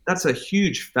a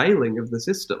huge failing of the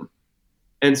system.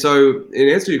 And so, in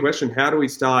answer to your question, how do we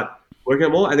start working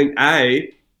on more? I think,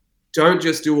 don't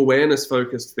just do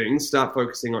awareness-focused things. Start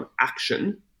focusing on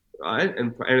action, right?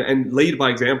 And lead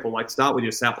by example. Like, start with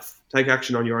yourself. Take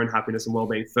action on your own happiness and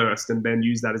well-being first, and then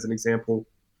use that as an example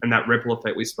and that ripple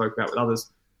effect we spoke about with others.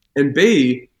 And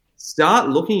B, start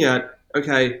looking at,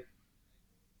 okay,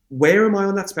 where am I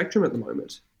on that spectrum at the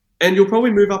moment? And you'll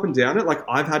probably move up and down it. Like,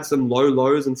 I've had some low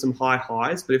lows and some high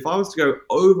highs, but if I was to go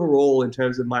overall in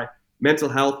terms of my mental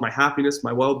health, my happiness,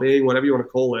 my well-being, whatever you want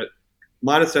to call it,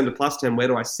 -10 to +10, where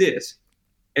do I sit?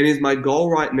 And is my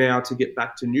goal right now to get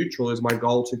back to neutral? Is my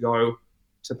goal to go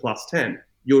to +10?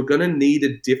 You're going to need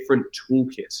a different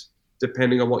toolkit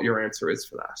depending on what your answer is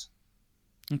for that.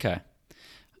 Okay.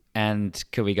 And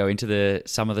can we go into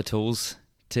some of the tools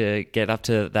to get up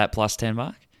to that +10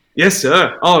 mark? Yes,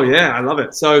 sir. Oh, yeah, I love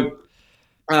it. So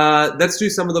let's do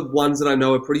some of the ones that I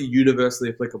know are pretty universally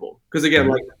applicable. Because again,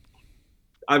 like,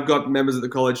 I've got members at the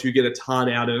college who get a ton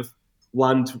out of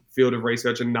one field of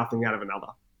research and nothing out of another.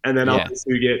 And then others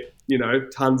who get,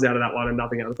 tons out of that one and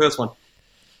nothing out of the first one.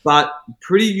 But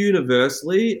pretty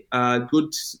universally,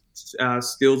 good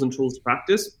skills and tools to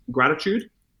practice: gratitude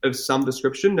of some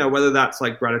description. Now, whether that's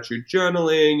like gratitude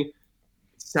journaling,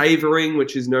 savoring,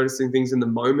 which is noticing things in the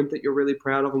moment that you're really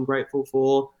proud of and grateful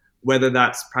for, whether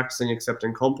that's practicing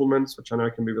accepting compliments, which I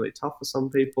know can be really tough for some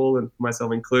people, and for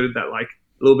myself included, that like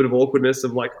a little bit of awkwardness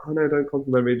of like, oh no, don't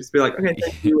compliment me. Just be like, okay,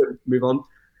 thank you, and move on.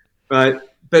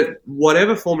 But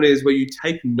whatever form it is where you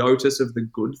take notice of the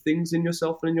good things in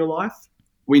yourself and in your life,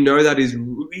 we know that is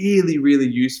really, really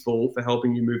useful for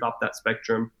helping you move up that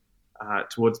spectrum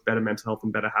towards better mental health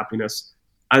and better happiness.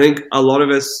 I think a lot of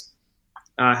us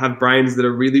have brains that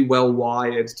are really well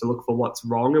wired to look for what's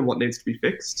wrong and what needs to be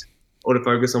fixed, or to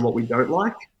focus on what we don't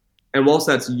like. And whilst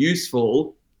that's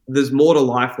useful, there's more to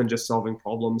life than just solving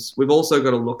problems. We've also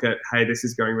got to look at, hey, this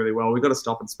is going really well. We've got to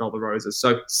stop and smell the roses.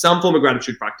 So some form of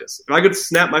gratitude practice. If I could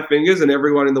snap my fingers and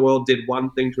everyone in the world did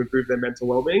one thing to improve their mental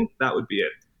well-being, that would be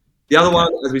it. The other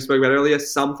one, as we spoke about earlier,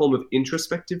 some form of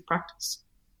introspective practice.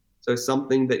 So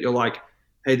something that you're like,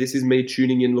 hey, this is me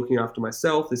tuning in, looking after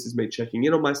myself. This is me checking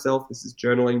in on myself. This is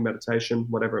journaling, meditation,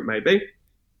 whatever it may be.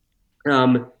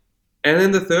 And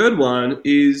then the third one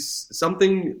is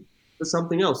something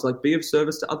else, like be of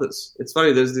service to others. It's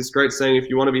funny, there's this great saying, if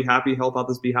you want to be happy, help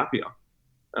others be happier.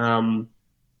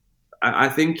 I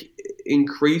think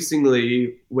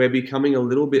increasingly we're becoming a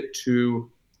little bit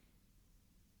too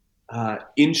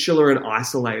insular and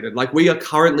isolated. Like, we are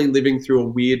currently living through a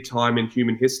weird time in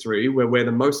human history where we're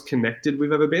the most connected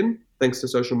we've ever been, thanks to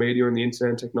social media and the internet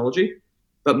and technology.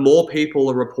 But more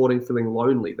people are reporting feeling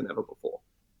lonely than ever before.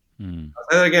 I'll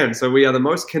say that again. So we are the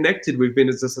most connected we've been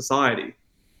as a society,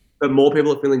 but more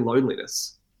people are feeling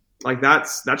loneliness. Like,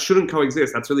 that shouldn't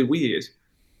coexist. That's really weird.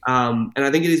 And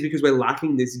I think it is because we're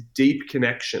lacking these deep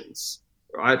connections,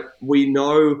 right? We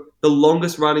know the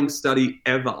longest running study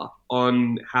ever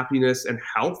on happiness and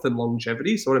health and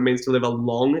longevity, so what it means to live a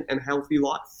long and healthy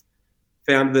life,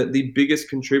 found that the biggest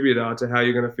contributor to how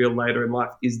you're going to feel later in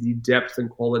life is the depth and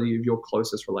quality of your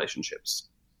closest relationships.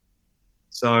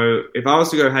 So if I was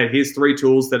to go, hey, here's 3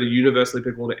 tools that are universally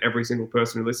applicable to every single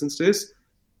person who listens to this: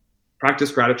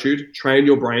 practice gratitude, train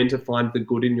your brain to find the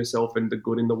good in yourself and the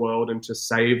good in the world and to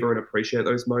savor and appreciate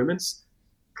those moments.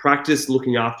 Practice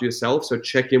looking after yourself. So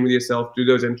check in with yourself, do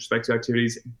those introspective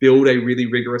activities, build a really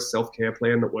rigorous self-care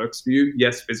plan that works for you.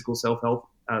 Yes, physical self-help,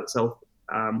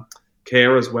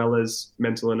 care, as well as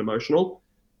mental and emotional,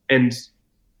 and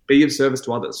be of service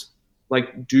to others.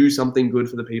 Like, do something good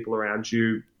for the people around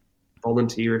you.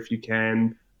 Volunteer if you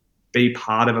can. Be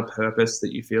part of a purpose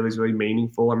that you feel is really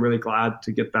meaningful. I'm really glad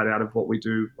to get that out of what we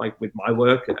do, like with my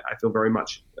work. I feel very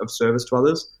much of service to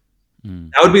others.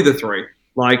 That would be the 3.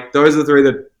 Like, those are the 3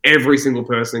 that every single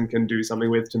person can do something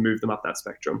with to move them up that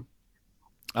spectrum.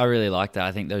 I really like that.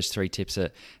 I think those 3 tips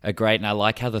are great. And I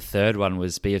like how the third one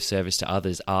was be of service to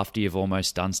others after you've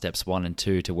almost done steps 1 and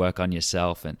 2 to work on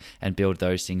yourself and build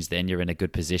those things. Then you're in a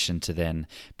good position to then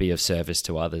be of service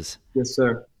to others. Yes,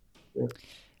 sir. Yeah.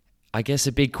 I guess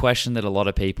a big question that a lot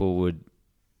of people would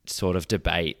sort of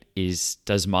debate is,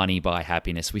 does money buy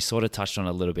happiness? We sort of touched on it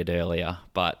a little bit earlier,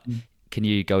 but can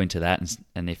you go into that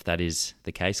and if that is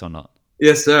the case or not?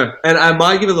 Yes, sir. And I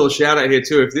might give a little shout out here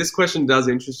too. If this question does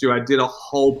interest you, I did a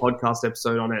whole podcast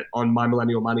episode on it on My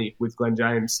Millennial Money with Glenn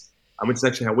James, which is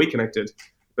actually how we connected.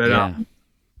 But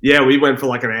yeah, we went for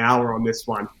like an hour on this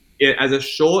one. As a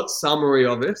short summary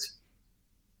of it,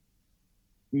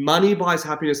 money buys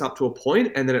happiness up to a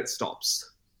point and then it stops.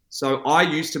 So I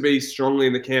used to be strongly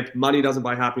in the camp, money doesn't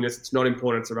buy happiness, it's not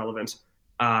important, it's irrelevant.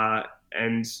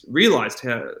 And realized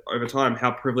over time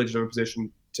how privileged of a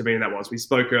position to be in that was. We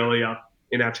spoke earlier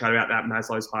in our chat about that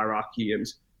Maslow's hierarchy and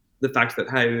the fact that,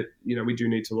 hey, we do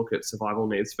need to look at survival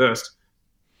needs first.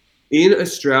 In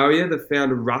Australia, they've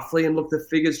found roughly, and look, the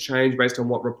figures change based on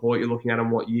what report you're looking at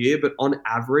and what year, but on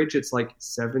average, it's like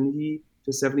 70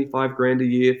 to 75 grand a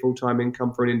year full-time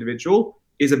income for an individual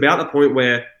is about the point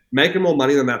where making more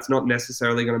money than that's not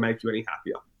necessarily going to make you any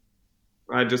happier.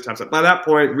 Right? Just have to. By that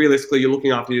point, realistically, you're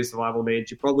looking after your survival needs.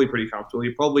 You're probably pretty comfortable.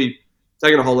 You're probably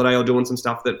taking a holiday or doing some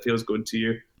stuff that feels good to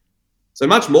you. So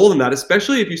much more than that,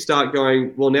 especially if you start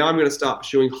going, well, now I'm going to start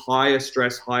pursuing higher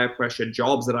stress, higher pressure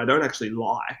jobs that I don't actually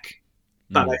like,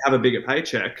 but they have a bigger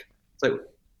paycheck. It's like,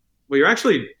 well, you're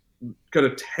actually going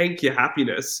to tank your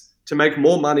happiness to make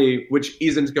more money, which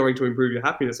isn't going to improve your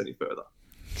happiness any further.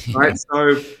 Right?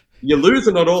 So you're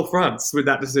losing on all fronts with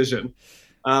that decision.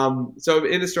 So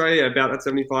in Australia, about that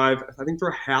 75, I think for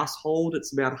a household,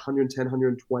 it's about 110,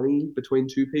 120 between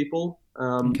two people.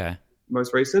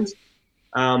 Most recent.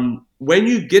 When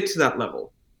you get to that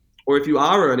level, or if you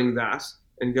are earning that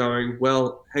and going,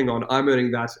 well, hang on, I'm earning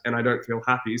that and I don't feel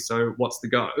happy, so what's the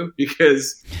go?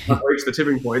 Because I've reached the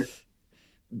tipping point.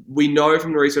 We know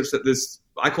from the research that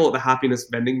I call it the happiness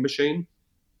vending machine.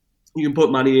 You can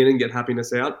put money in and get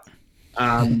happiness out.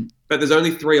 But there's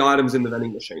only 3 items in the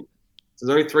vending machine. So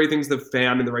there's only 3 things they've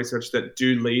found in the research that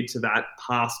do lead to that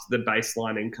past the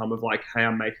baseline income of like, hey,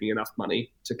 I'm making enough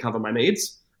money to cover my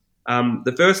needs.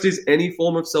 The first is any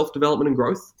form of self-development and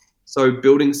growth. So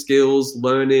building skills,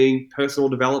 learning, personal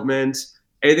development,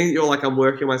 anything that you're like, I'm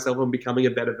working myself on becoming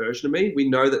a better version of me. We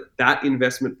know that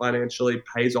investment financially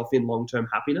pays off in long-term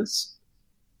happiness.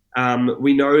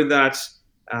 We know that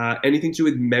anything to do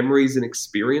with memories and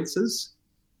experiences.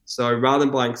 So rather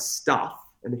than buying stuff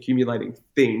and accumulating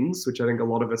things, which I think a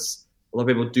lot of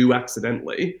people do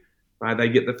accidentally, right? They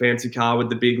get the fancy car with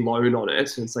the big loan on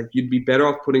it. And it's like, you'd be better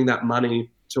off putting that money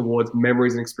towards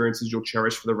memories and experiences you'll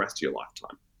cherish for the rest of your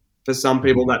lifetime. For some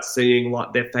people, that's seeing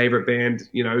like their favorite band,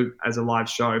 as a live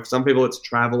show. For some people, it's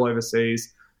travel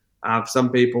overseas. For some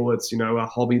people, it's, a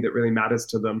hobby that really matters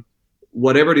to them.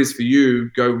 Whatever it is for you,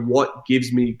 go, what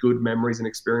gives me good memories and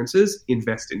experiences?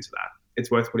 Invest into that. It's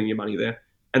worth putting your money there.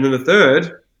 And then the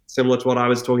third, similar to what I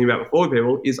was talking about before with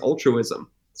people, is altruism.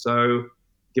 So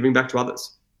giving back to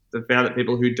others. They've found that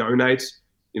people who donate,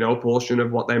 a portion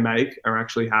of what they make are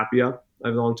actually happier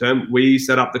over the long term. We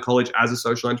set up the college as a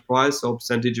social enterprise, so a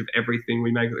percentage of everything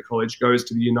we make at the college goes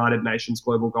to the United Nations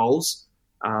global goals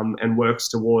and works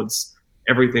towards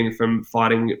everything from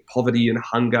fighting poverty and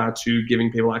hunger to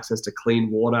giving people access to clean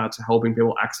water to helping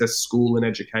people access school and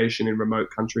education in remote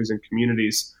countries and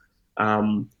communities.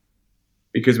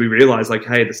 Because we realize, like,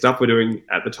 hey, the stuff we're doing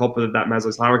at the top of that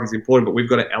Maslow's hierarchy is important, but we've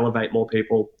got to elevate more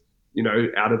people,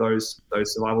 out of those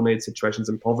survival needs situations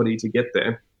and poverty to get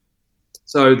there.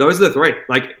 So those are the 3.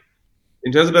 Like,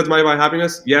 in terms of does money buy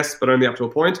happiness, yes, but only up to a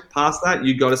point. Past that,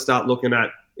 you've got to start looking at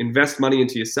invest money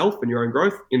into yourself and your own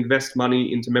growth, invest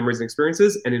money into memories and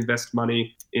experiences, and invest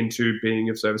money into being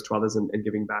of service to others and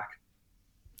giving back.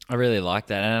 I really like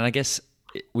that. And I guess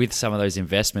with some of those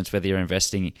investments, whether you're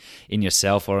investing in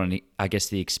yourself or on, I guess,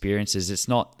 the experiences, it's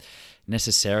not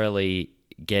necessarily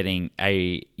getting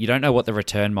you don't know what the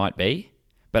return might be,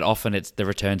 but often it's the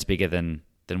return's bigger than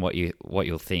what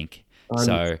you'll think.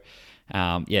 So,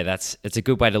 it's a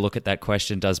good way to look at that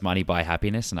question. Does money buy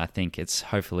happiness? And I think it's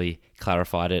hopefully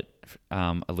clarified it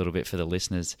a little bit for the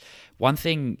listeners. One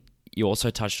thing you also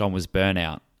touched on was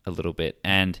burnout a little bit,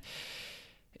 and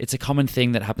it's a common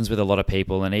thing that happens with a lot of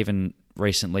people. And even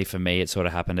recently for me, it sort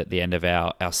of happened at the end of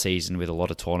our season with a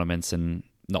lot of tournaments and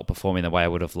not performing the way I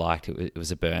would have liked. It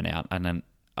was a burnout. And then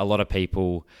a lot of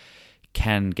people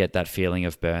can get that feeling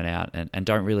of burnout and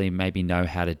don't really maybe know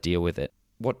how to deal with it.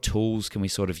 What tools can we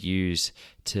sort of use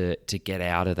to get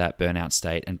out of that burnout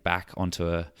state and back onto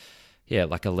a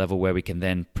level where we can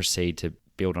then proceed to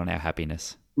build on our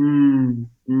happiness?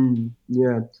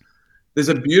 Yeah. There's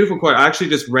a beautiful quote. I actually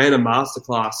just ran a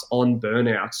masterclass on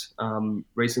burnout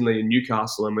recently in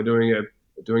Newcastle, and we're doing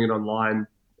it online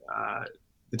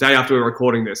the day after we're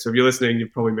recording this. So if you're listening,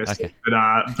 you've probably missed it.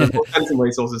 But we'll send some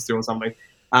resources to or something.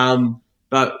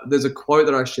 But there's a quote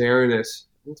that I share in it.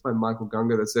 I think it's by Michael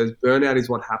Gungor that says, burnout is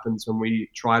what happens when we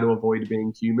try to avoid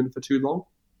being human for too long.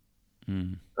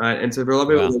 Right? And so for a lot of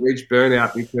people, Wow. they reach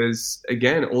burnout because,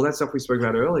 again, all that stuff we spoke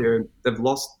about earlier, they've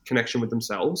lost connection with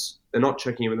themselves. They're not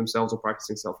checking in with themselves or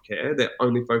practicing self-care. They're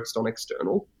only focused on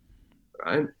external,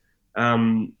 right?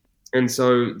 And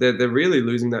so they're really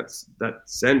losing that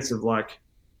sense of like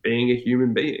being a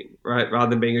human being, right?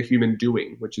 Rather than being a human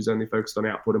doing, which is only focused on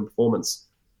output and performance.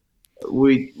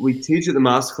 We teach at the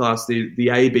masterclass the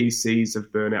ABCs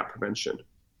of burnout prevention.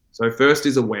 So first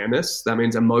is awareness. That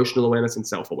means emotional awareness and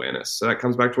self-awareness. So that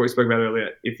comes back to what we spoke about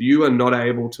earlier. If you are not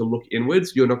able to look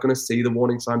inwards, you're not going to see the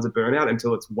warning signs of burnout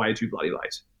until it's way too bloody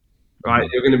late, right?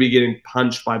 You're going to be getting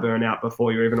punched by burnout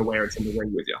before you're even aware it's in the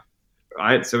ring with you,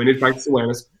 right? So we need to practice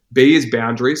awareness. B is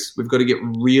boundaries. We've got to get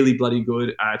really bloody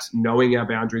good at knowing our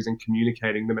boundaries and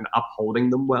communicating them and upholding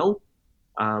them well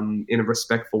in a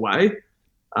respectful way.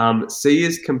 C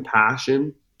is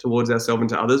compassion towards ourselves and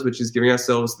to others, which is giving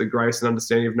ourselves the grace and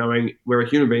understanding of knowing we're a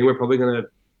human being. We're probably going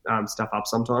to stuff up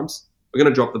sometimes. We're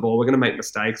going to drop the ball. We're going to make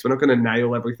mistakes. We're not going to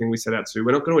nail everything we set out to.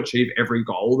 We're not going to achieve every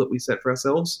goal that we set for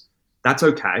ourselves. That's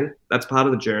okay. That's part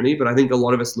of the journey. But I think a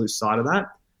lot of us lose sight of that.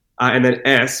 And then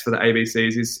S for the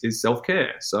ABCs is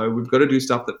self-care. So we've got to do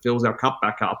stuff that fills our cup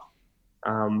back up.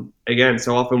 Again,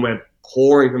 so often we're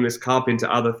pouring from this cup into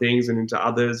other things and into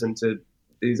others and to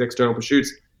these external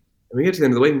pursuits. And we get to the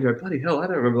end of the week and go, bloody hell, I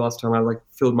don't remember the last time I like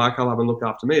filled my cup up and looked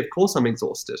after me. Of course I'm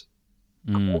exhausted.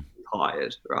 I'm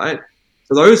tired, right?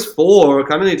 So those four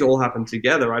kind of need to all happen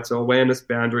together, right? So awareness,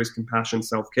 boundaries, compassion,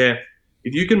 self-care.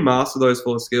 If you can master those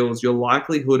four skills, your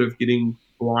likelihood of getting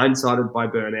blindsided by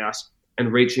burnout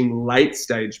and reaching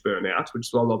late-stage burnout, which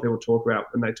is what a lot of people talk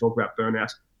about when they talk about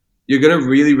burnout, you're going to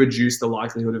really reduce the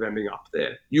likelihood of ending up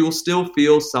there. You will still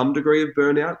feel some degree of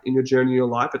burnout in your journey in your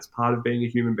life. It's part of being a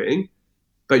human being.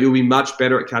 But you'll be much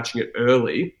better at catching it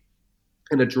early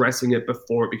and addressing it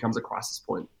before it becomes a crisis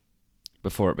point.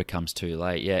 Before it becomes too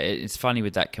late. Yeah, it's funny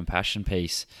with that compassion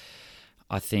piece.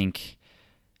 I think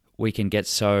we can put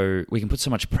so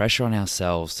much pressure on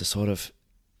ourselves to sort of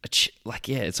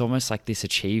it's almost like this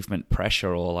achievement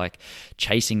pressure or like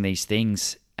chasing these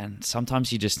things. And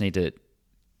sometimes you just need to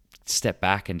step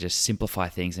back and just simplify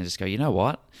things and just go, you know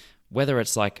what? Whether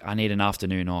it's like I need an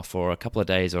afternoon off or a couple of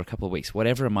days or a couple of weeks,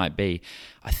 whatever it might be,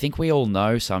 I think we all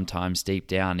know sometimes deep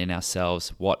down in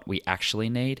ourselves what we actually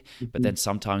need. But then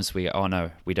sometimes we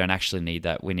don't actually need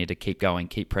that. We need to keep going,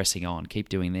 keep pressing on, keep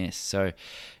doing this. So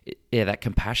yeah, that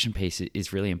compassion piece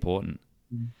is really important.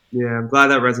 Yeah, I'm glad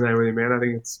that resonated with you, man. I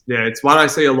think it's one I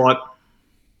see a lot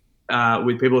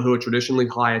with people who are traditionally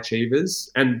high achievers,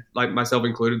 and like myself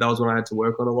included, that was when I had to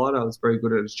work on a lot. I was very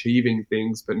good at achieving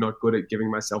things, but not good at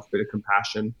giving myself a bit of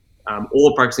compassion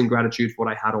or practicing gratitude for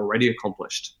what I had already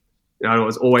accomplished. You know, I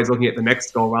was always looking at the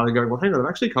next goal rather than going, well, hang on, I've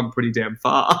actually come pretty damn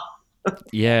far.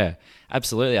 Yeah,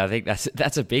 absolutely. I think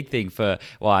that's a big thing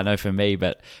I know for me,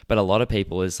 but a lot of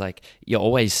people is like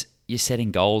you're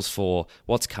setting goals for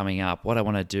what's coming up, what I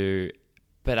want to do.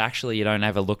 But actually, you don't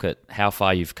have a look at how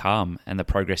far you've come and the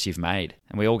progress you've made.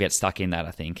 And we all get stuck in that, I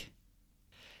think.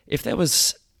 If there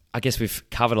was, I guess we've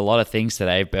covered a lot of things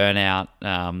today: burnout,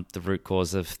 the root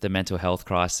cause of the mental health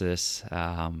crisis,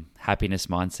 happiness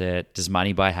mindset, does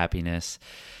money buy happiness,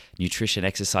 nutrition,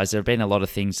 exercise. There have been a lot of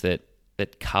things that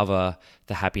cover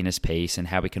the happiness piece and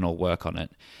how we can all work on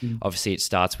it. Obviously, it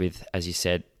starts with, as you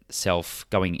said,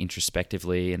 going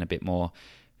introspectively and a bit more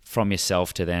from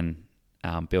yourself to then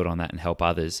build on that and help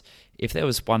others. If there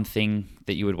was one thing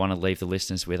that you would want to leave the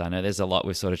listeners with, I know there's a lot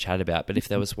we've sort of chatted about, but if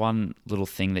there was one little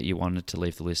thing that you wanted to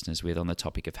leave the listeners with on the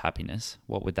topic of happiness,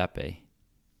 what would that be?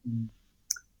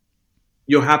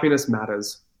 Your happiness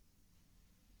matters.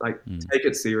 Take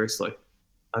it seriously.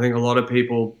 I think a lot of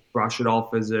people brush it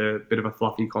off as a bit of a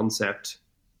fluffy concept,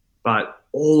 but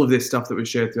all of this stuff that we've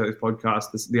shared throughout this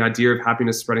podcast, the idea of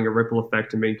happiness spreading a ripple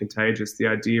effect and being contagious, the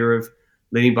idea of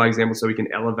leading by example so we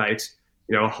can elevate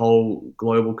a whole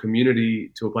global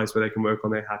community to a place where they can work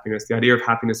on their happiness. The idea of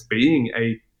happiness being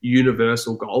a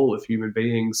universal goal of human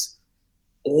beings.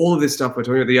 All of this stuff we're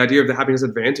talking about, the idea of the happiness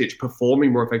advantage,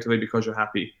 performing more effectively because you're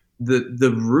happy.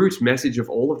 The root message of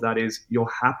all of that is your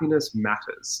happiness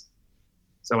matters.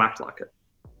 So act like it.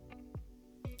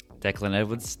 Declan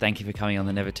Edwards, thank you for coming on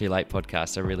the Never Too Late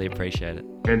podcast. I really appreciate it.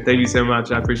 And thank you so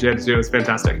much. I appreciate it too. It was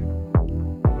fantastic.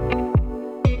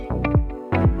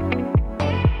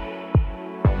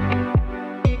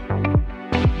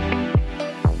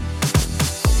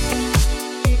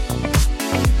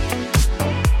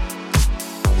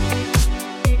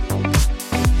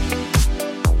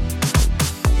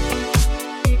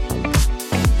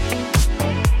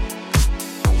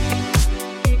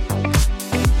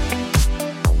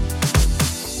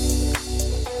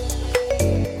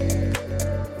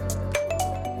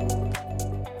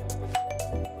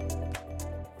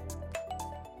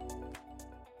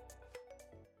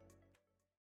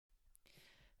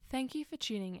 Thank you for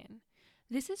tuning in.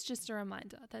 This is just a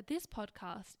reminder that this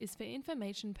podcast is for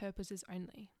information purposes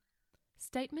only.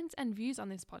 Statements and views on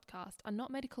this podcast are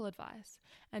not medical advice,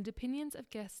 and opinions of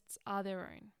guests are their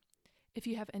own. If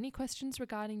you have any questions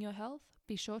regarding your health,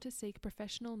 be sure to seek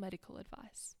professional medical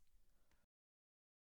advice.